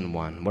chosen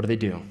one. What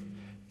do?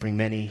 Bring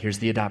many, here's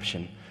the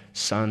adoption,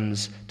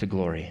 sons to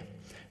glory.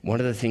 One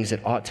of the things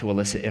that ought to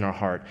elicit in our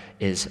heart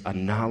is a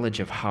knowledge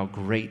of how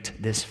great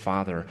this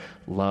Father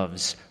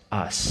loves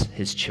us,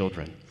 his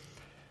children.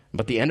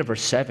 But the end of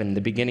verse 7,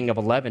 the beginning of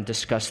 11,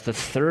 discuss the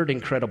third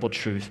incredible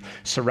truth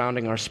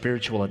surrounding our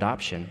spiritual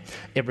adoption.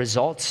 It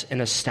results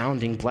in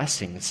astounding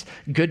blessings.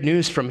 Good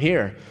news from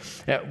here.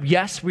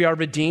 Yes, we are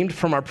redeemed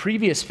from our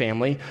previous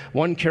family,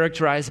 one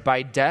characterized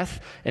by death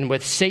and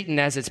with Satan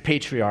as its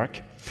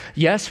patriarch.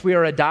 Yes, we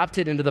are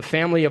adopted into the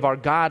family of our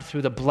God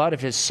through the blood of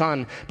his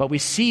Son, but we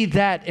see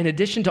that in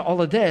addition to all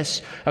of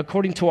this,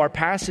 according to our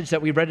passage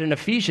that we read in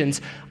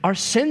Ephesians, our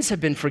sins have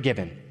been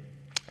forgiven.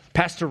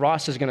 Pastor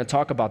Ross is going to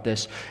talk about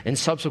this in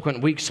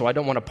subsequent weeks, so I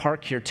don't want to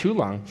park here too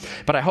long.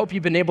 But I hope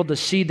you've been able to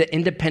see the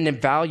independent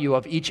value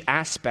of each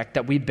aspect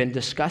that we've been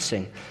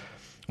discussing.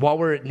 While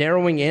we're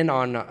narrowing in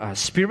on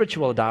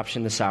spiritual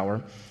adoption this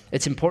hour,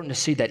 it's important to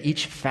see that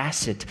each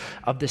facet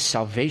of this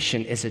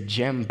salvation is a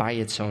gem by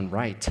its own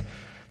right.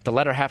 The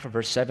latter half of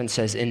verse 7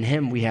 says, in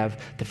him we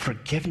have the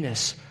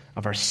forgiveness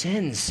of our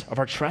sins, of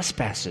our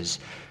trespasses,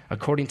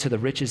 according to the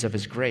riches of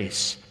his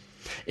grace.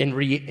 In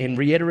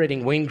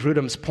reiterating Wayne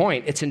Grudem's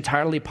point, it's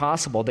entirely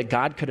possible that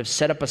God could have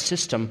set up a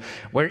system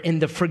wherein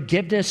the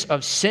forgiveness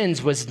of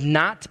sins was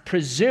not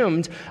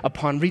presumed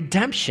upon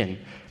redemption.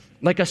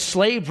 Like a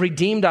slave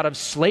redeemed out of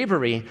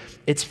slavery,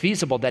 it's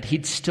feasible that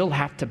he'd still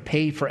have to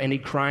pay for any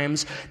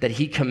crimes that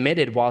he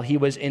committed while he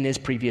was in his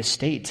previous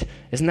state.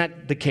 Isn't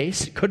that the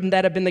case? Couldn't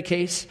that have been the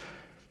case?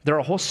 There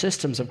are whole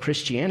systems of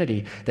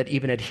Christianity that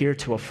even adhere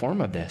to a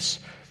form of this.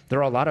 There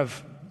are a lot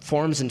of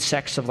forms and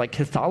sects of like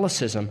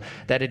Catholicism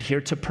that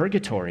adhere to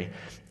purgatory,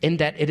 in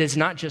that it is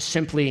not just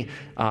simply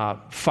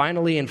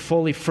finally and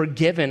fully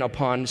forgiven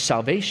upon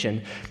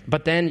salvation,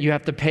 but then you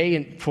have to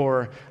pay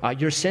for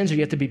your sins or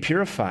you have to be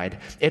purified.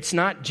 It's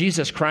not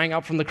Jesus crying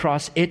out from the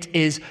cross, it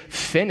is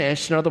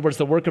finished. In other words,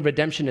 the work of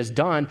redemption is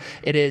done.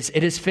 It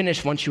is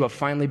finished once you have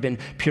finally been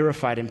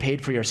purified and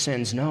paid for your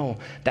sins. No,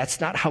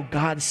 that's not how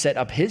God set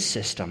up his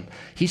system.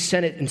 He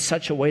set it in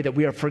such a way that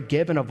we are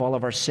forgiven of all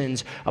of our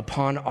sins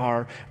upon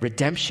our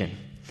redemption.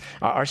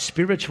 Our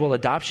spiritual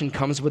adoption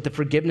comes with the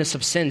forgiveness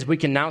of sins. We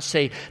can now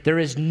say there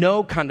is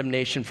no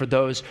condemnation for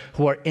those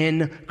who are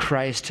in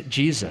Christ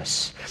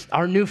Jesus.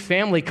 Our new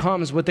family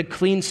comes with a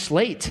clean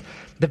slate,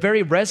 the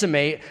very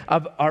resume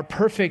of our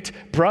perfect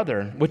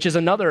brother, which is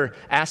another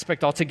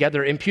aspect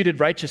altogether, imputed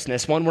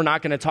righteousness, one we're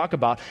not going to talk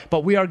about,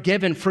 but we are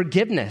given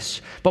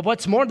forgiveness. But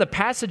what's more, the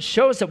passage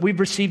shows that we've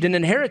received an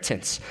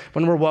inheritance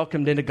when we're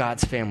welcomed into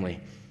God's family.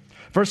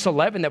 Verse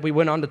 11 that we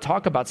went on to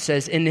talk about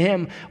says, in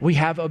him we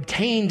have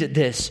obtained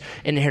this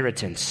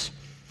inheritance.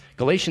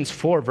 Galatians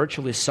 4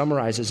 virtually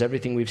summarizes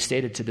everything we've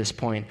stated to this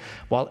point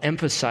while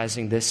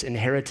emphasizing this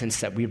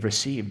inheritance that we've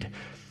received.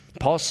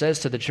 Paul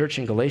says to the church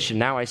in Galatia,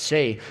 now I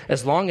say,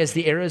 as long as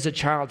the heir is a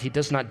child, he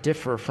does not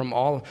differ from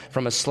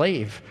a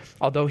slave,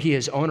 although he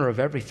is owner of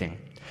everything.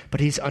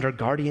 But he's under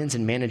guardians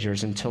and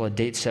managers until a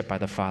date set by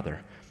the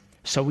Father.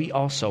 So we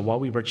also, while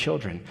we were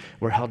children,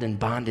 were held in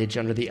bondage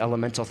under the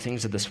elemental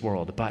things of this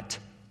world. But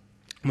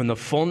When the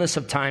fullness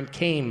of time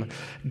came,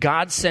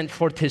 God sent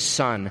forth his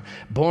Son,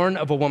 born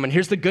of a woman.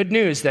 Here's the good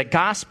news, that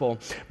gospel,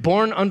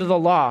 born under the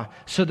law,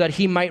 so that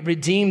he might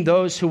redeem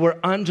those who were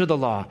under the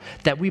law,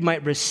 that we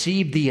might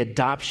receive the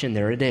adoption,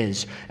 there it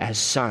is, as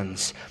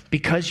sons.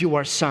 Because you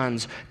are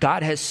sons,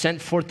 God has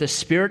sent forth the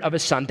Spirit of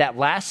his Son, that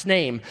last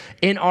name,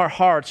 in our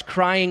hearts,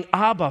 crying,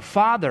 Abba,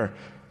 Father.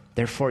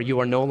 Therefore you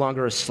are no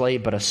longer a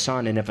slave, but a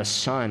son, and if a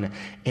son,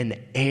 an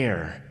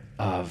heir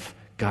of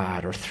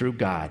God, or through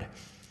God.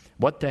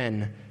 What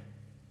then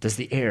does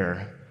the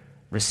heir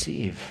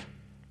receive?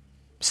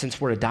 Since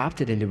we're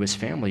adopted into his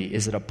family,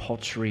 is it a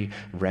paltry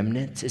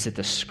remnant? Is it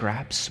the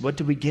scraps? What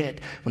do we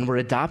get when we're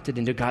adopted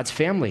into God's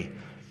family?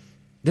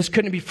 This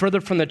couldn't be further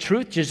from the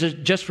truth,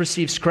 just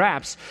receive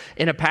scraps.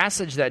 In a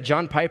passage that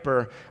John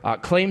Piper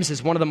claims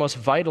is one of the most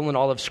vital in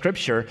all of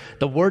Scripture,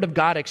 the Word of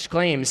God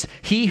exclaims,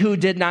 he who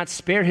did not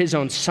spare his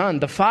own Son,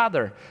 the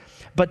Father,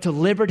 but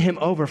delivered him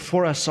over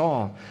for us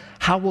all,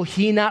 how will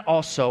he not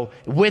also,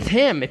 with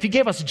him, if he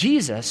gave us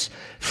Jesus,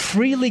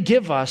 freely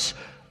give us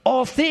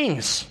all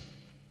things?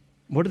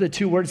 What are the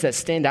two words that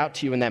stand out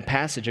to you in that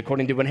passage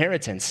according to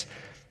inheritance?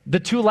 The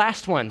two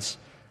last ones.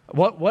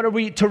 What are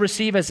we to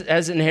receive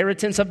as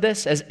inheritance of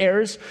this, as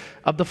heirs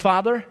of the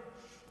Father?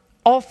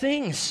 All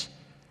things.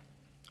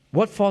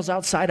 What falls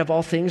outside of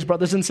all things,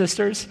 brothers and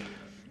sisters?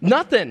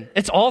 Nothing.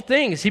 It's all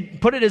things. He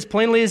put it as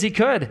plainly as he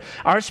could.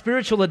 Our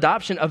spiritual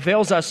adoption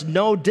avails us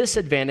no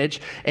disadvantage,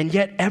 and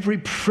yet every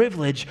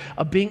privilege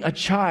of being a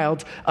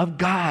child of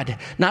God.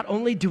 Not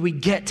only do we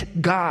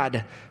get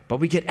God, but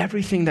we get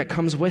everything that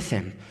comes with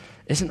him.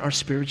 Isn't our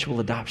spiritual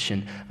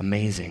adoption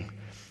amazing?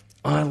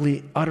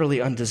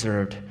 Utterly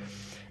undeserved.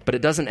 But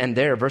it doesn't end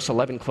there. Verse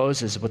 11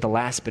 closes with the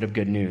last bit of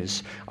good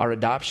news. Our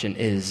adoption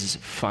is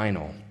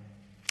final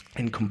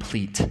and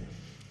complete.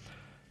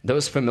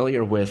 Those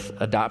familiar with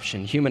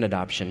adoption, human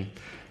adoption,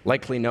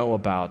 likely know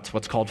about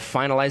what's called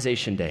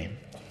finalization day.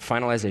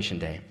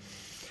 Finalization day.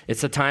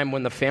 It's a time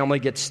when the family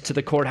gets to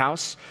the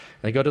courthouse.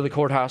 They go to the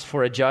courthouse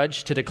for a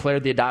judge to declare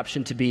the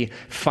adoption to be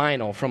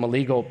final from a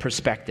legal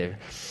perspective.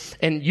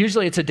 And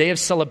usually it's a day of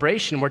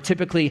celebration where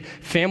typically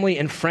family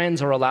and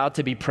friends are allowed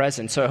to be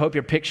present. So I hope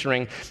you're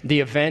picturing the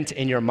event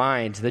in your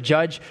mind. The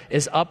judge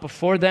is up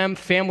before them.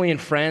 Family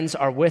and friends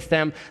are with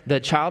them.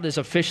 The child is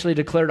officially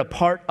declared a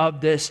part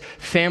of this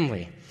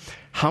family.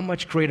 How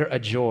much greater a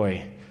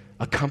joy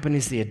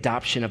accompanies the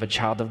adoption of a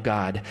child of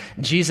God.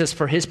 Jesus,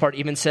 for his part,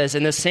 even says,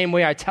 in the same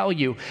way I tell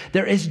you,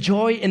 there is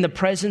joy in the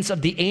presence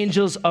of the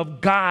angels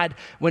of God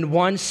with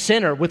one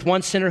sinner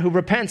who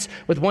repents,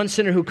 with one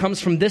sinner who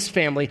comes from this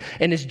family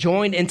and is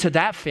joined into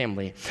that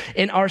family.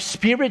 In our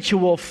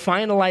spiritual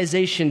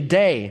finalization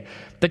day,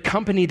 the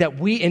company that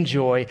we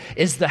enjoy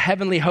is the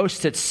heavenly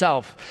host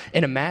itself.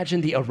 And imagine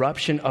the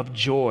eruption of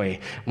joy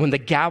when the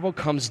gavel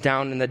comes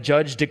down and the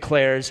judge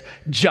declares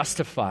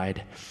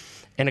justified.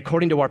 And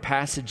according to our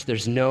passage,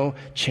 there's no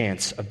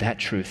chance of that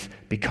truth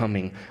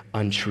becoming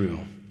untrue.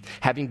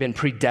 Having been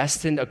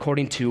predestined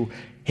according to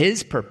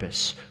his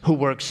purpose, who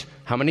works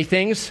how many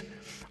things?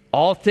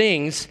 All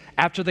things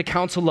after the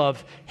counsel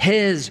of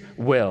his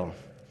will.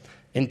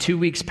 In 2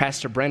 weeks,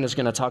 Pastor Brent is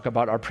going to talk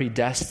about our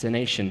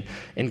predestination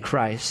in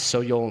Christ,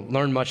 so you'll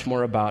learn much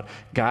more about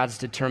God's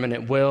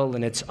determinate will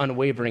and its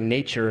unwavering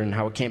nature and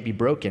how it can't be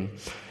broken.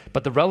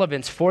 But the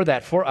relevance for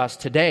that for us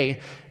today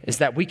is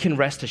that we can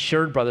rest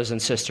assured, brothers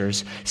and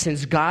sisters,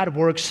 since God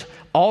works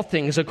all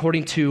things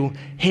according to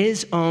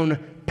his own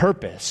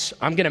purpose.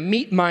 I'm going to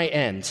meet my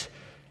end.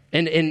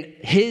 And in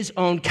his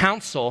own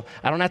counsel,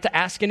 I don't have to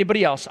ask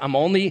anybody else. I'm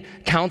only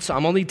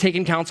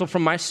taking counsel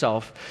from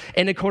myself.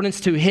 In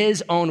accordance to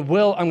his own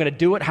will, I'm going to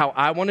do it how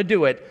I want to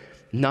do it.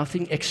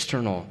 Nothing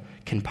external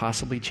can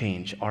possibly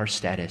change our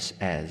status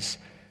as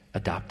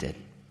adopted.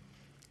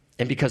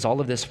 And because all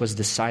of this was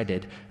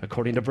decided,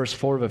 according to verse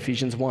 4 of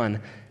Ephesians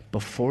 1,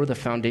 before the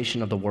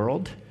foundation of the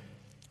world,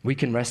 we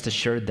can rest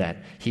assured that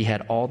he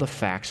had all the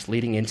facts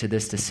leading into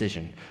this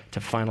decision to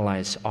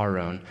finalize our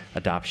own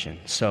adoption.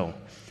 So,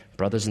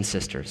 brothers and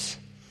sisters,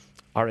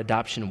 our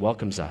adoption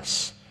welcomes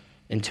us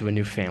into a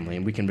new family,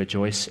 and we can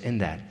rejoice in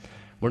that.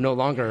 We're no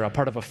longer a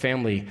part of a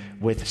family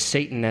with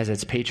Satan as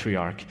its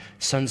patriarch,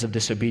 sons of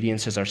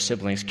disobedience as our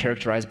siblings,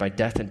 characterized by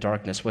death and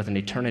darkness with an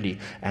eternity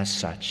as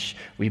such.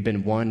 We've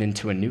been won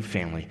into a new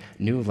family,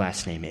 new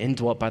last name,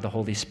 indwelt by the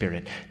Holy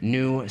Spirit,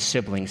 new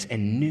siblings,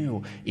 and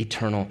new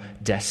eternal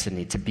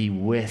destiny to be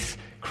with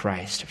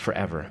Christ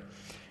forever.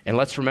 And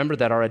let's remember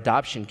that our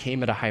adoption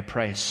came at a high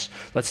price.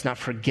 Let's not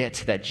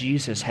forget that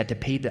Jesus had to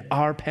pay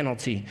our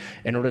penalty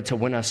in order to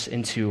win us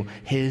into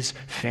his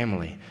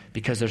family,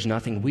 because there's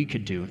nothing we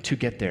could do to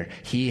get there.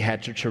 He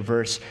had to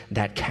traverse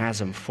that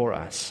chasm for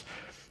us.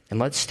 And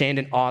let's stand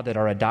in awe that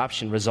our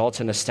adoption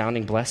results in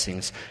astounding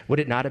blessings. Would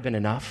it not have been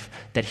enough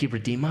that he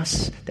redeem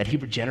us, that he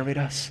regenerate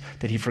us,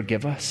 that he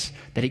forgive us,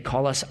 that he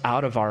call us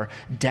out of our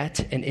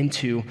debt and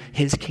into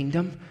his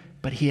kingdom?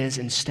 But he has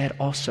instead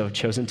also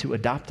chosen to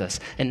adopt us.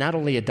 And not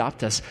only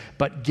adopt us,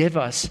 but give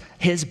us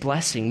his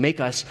blessing, make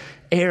us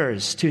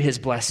heirs to his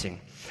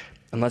blessing.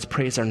 And let's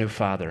praise our new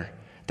Father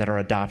that our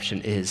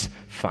adoption is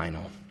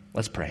final.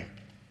 Let's pray.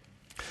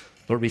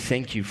 Lord, we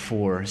thank you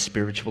for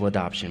spiritual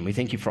adoption. We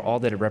thank you for all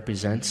that it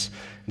represents.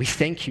 We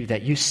thank you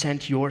that you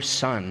sent your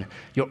Son,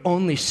 your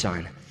only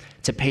Son,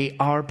 to pay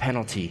our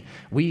penalty.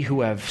 We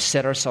who have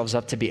set ourselves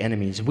up to be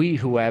enemies, we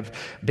who have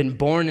been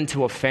born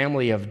into a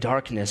family of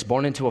darkness,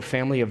 born into a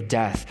family of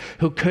death,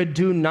 who could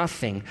do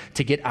nothing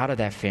to get out of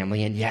that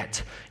family, and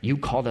yet you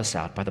called us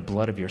out by the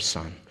blood of your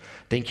Son.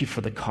 Thank you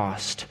for the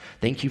cost.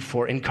 Thank you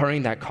for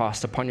incurring that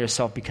cost upon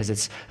yourself, because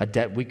it's a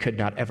debt we could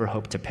not ever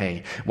hope to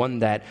pay, one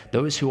that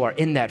those who are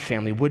in that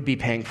family would be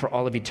paying for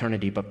all of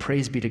eternity. But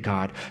praise be to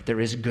God, there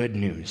is good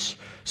news.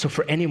 So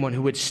for anyone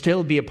who would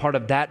still be a part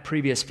of that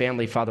previous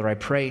family, Father, I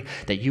pray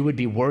that you would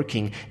be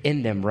working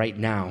in them right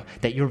now,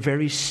 that your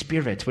very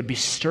Spirit would be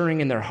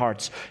stirring in their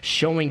hearts,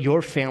 showing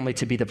your family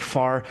to be the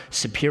far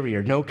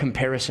superior, no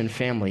comparison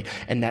family,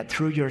 and that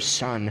through your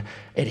Son,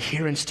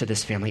 adherence to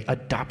this family,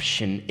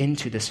 adoption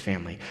into this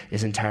family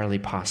is entirely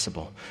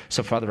possible.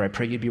 So Father, I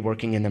pray you'd be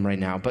working in them right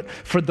now. But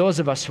for those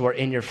of us who are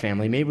in your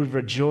family, may we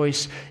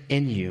rejoice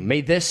in you. May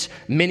this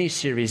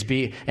mini-series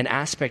be an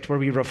aspect where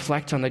we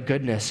reflect on the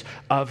goodness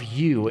of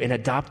you in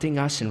adopting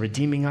us and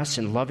redeeming us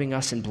and loving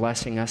us and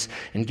blessing us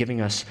and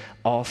giving us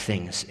all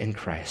things in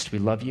Christ. We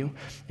love you,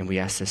 and we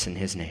ask this in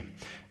his name.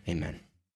 Amen.